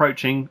fast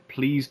approaching,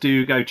 please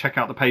do go check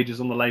out the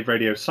pages on the Lave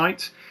Radio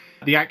site.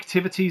 The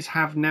activities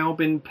have now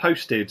been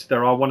posted.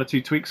 There are 1 or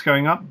 2 tweaks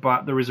going up,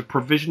 but there is a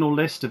provisional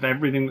list of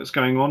everything that's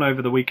going on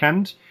over the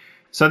weekend.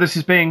 So this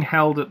is being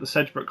held at the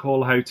Sedgebrook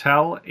Hall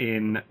Hotel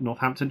in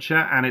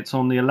Northamptonshire, and it's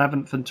on the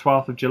 11th and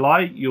 12th of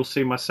July. You'll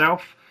see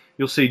myself.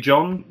 You'll see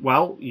John.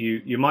 Well,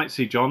 you might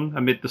see John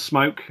amid the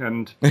smoke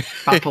and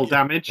battle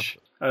damage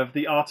of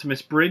the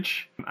Artemis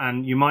Bridge,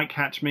 and you might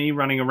catch me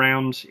running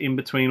around in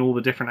between all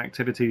the different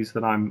activities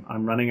that I'm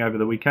running over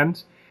the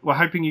weekend. We're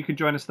hoping you can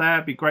join us there.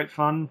 It'd be great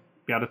fun.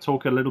 Be able to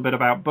talk a little bit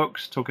about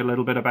books, talk a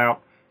little bit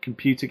about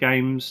computer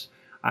games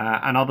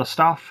and other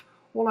stuff,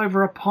 all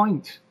over a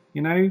pint.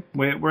 You know,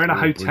 we're in a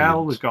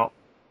hotel. Brilliant. We've got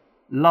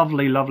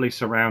lovely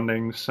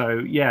surroundings. So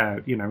yeah,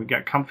 we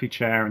get a comfy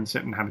chair and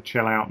sit and have a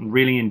chill out and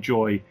really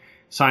enjoy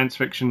science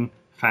fiction,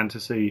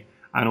 fantasy,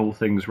 and all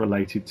things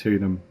related to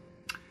them.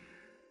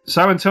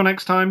 So until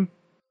next time,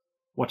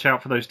 watch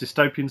out for those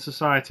dystopian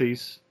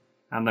societies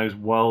and those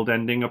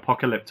world-ending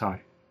apocalypti.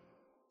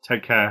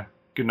 Take care.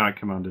 Good night,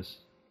 Commanders.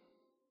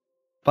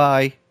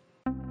 Bye.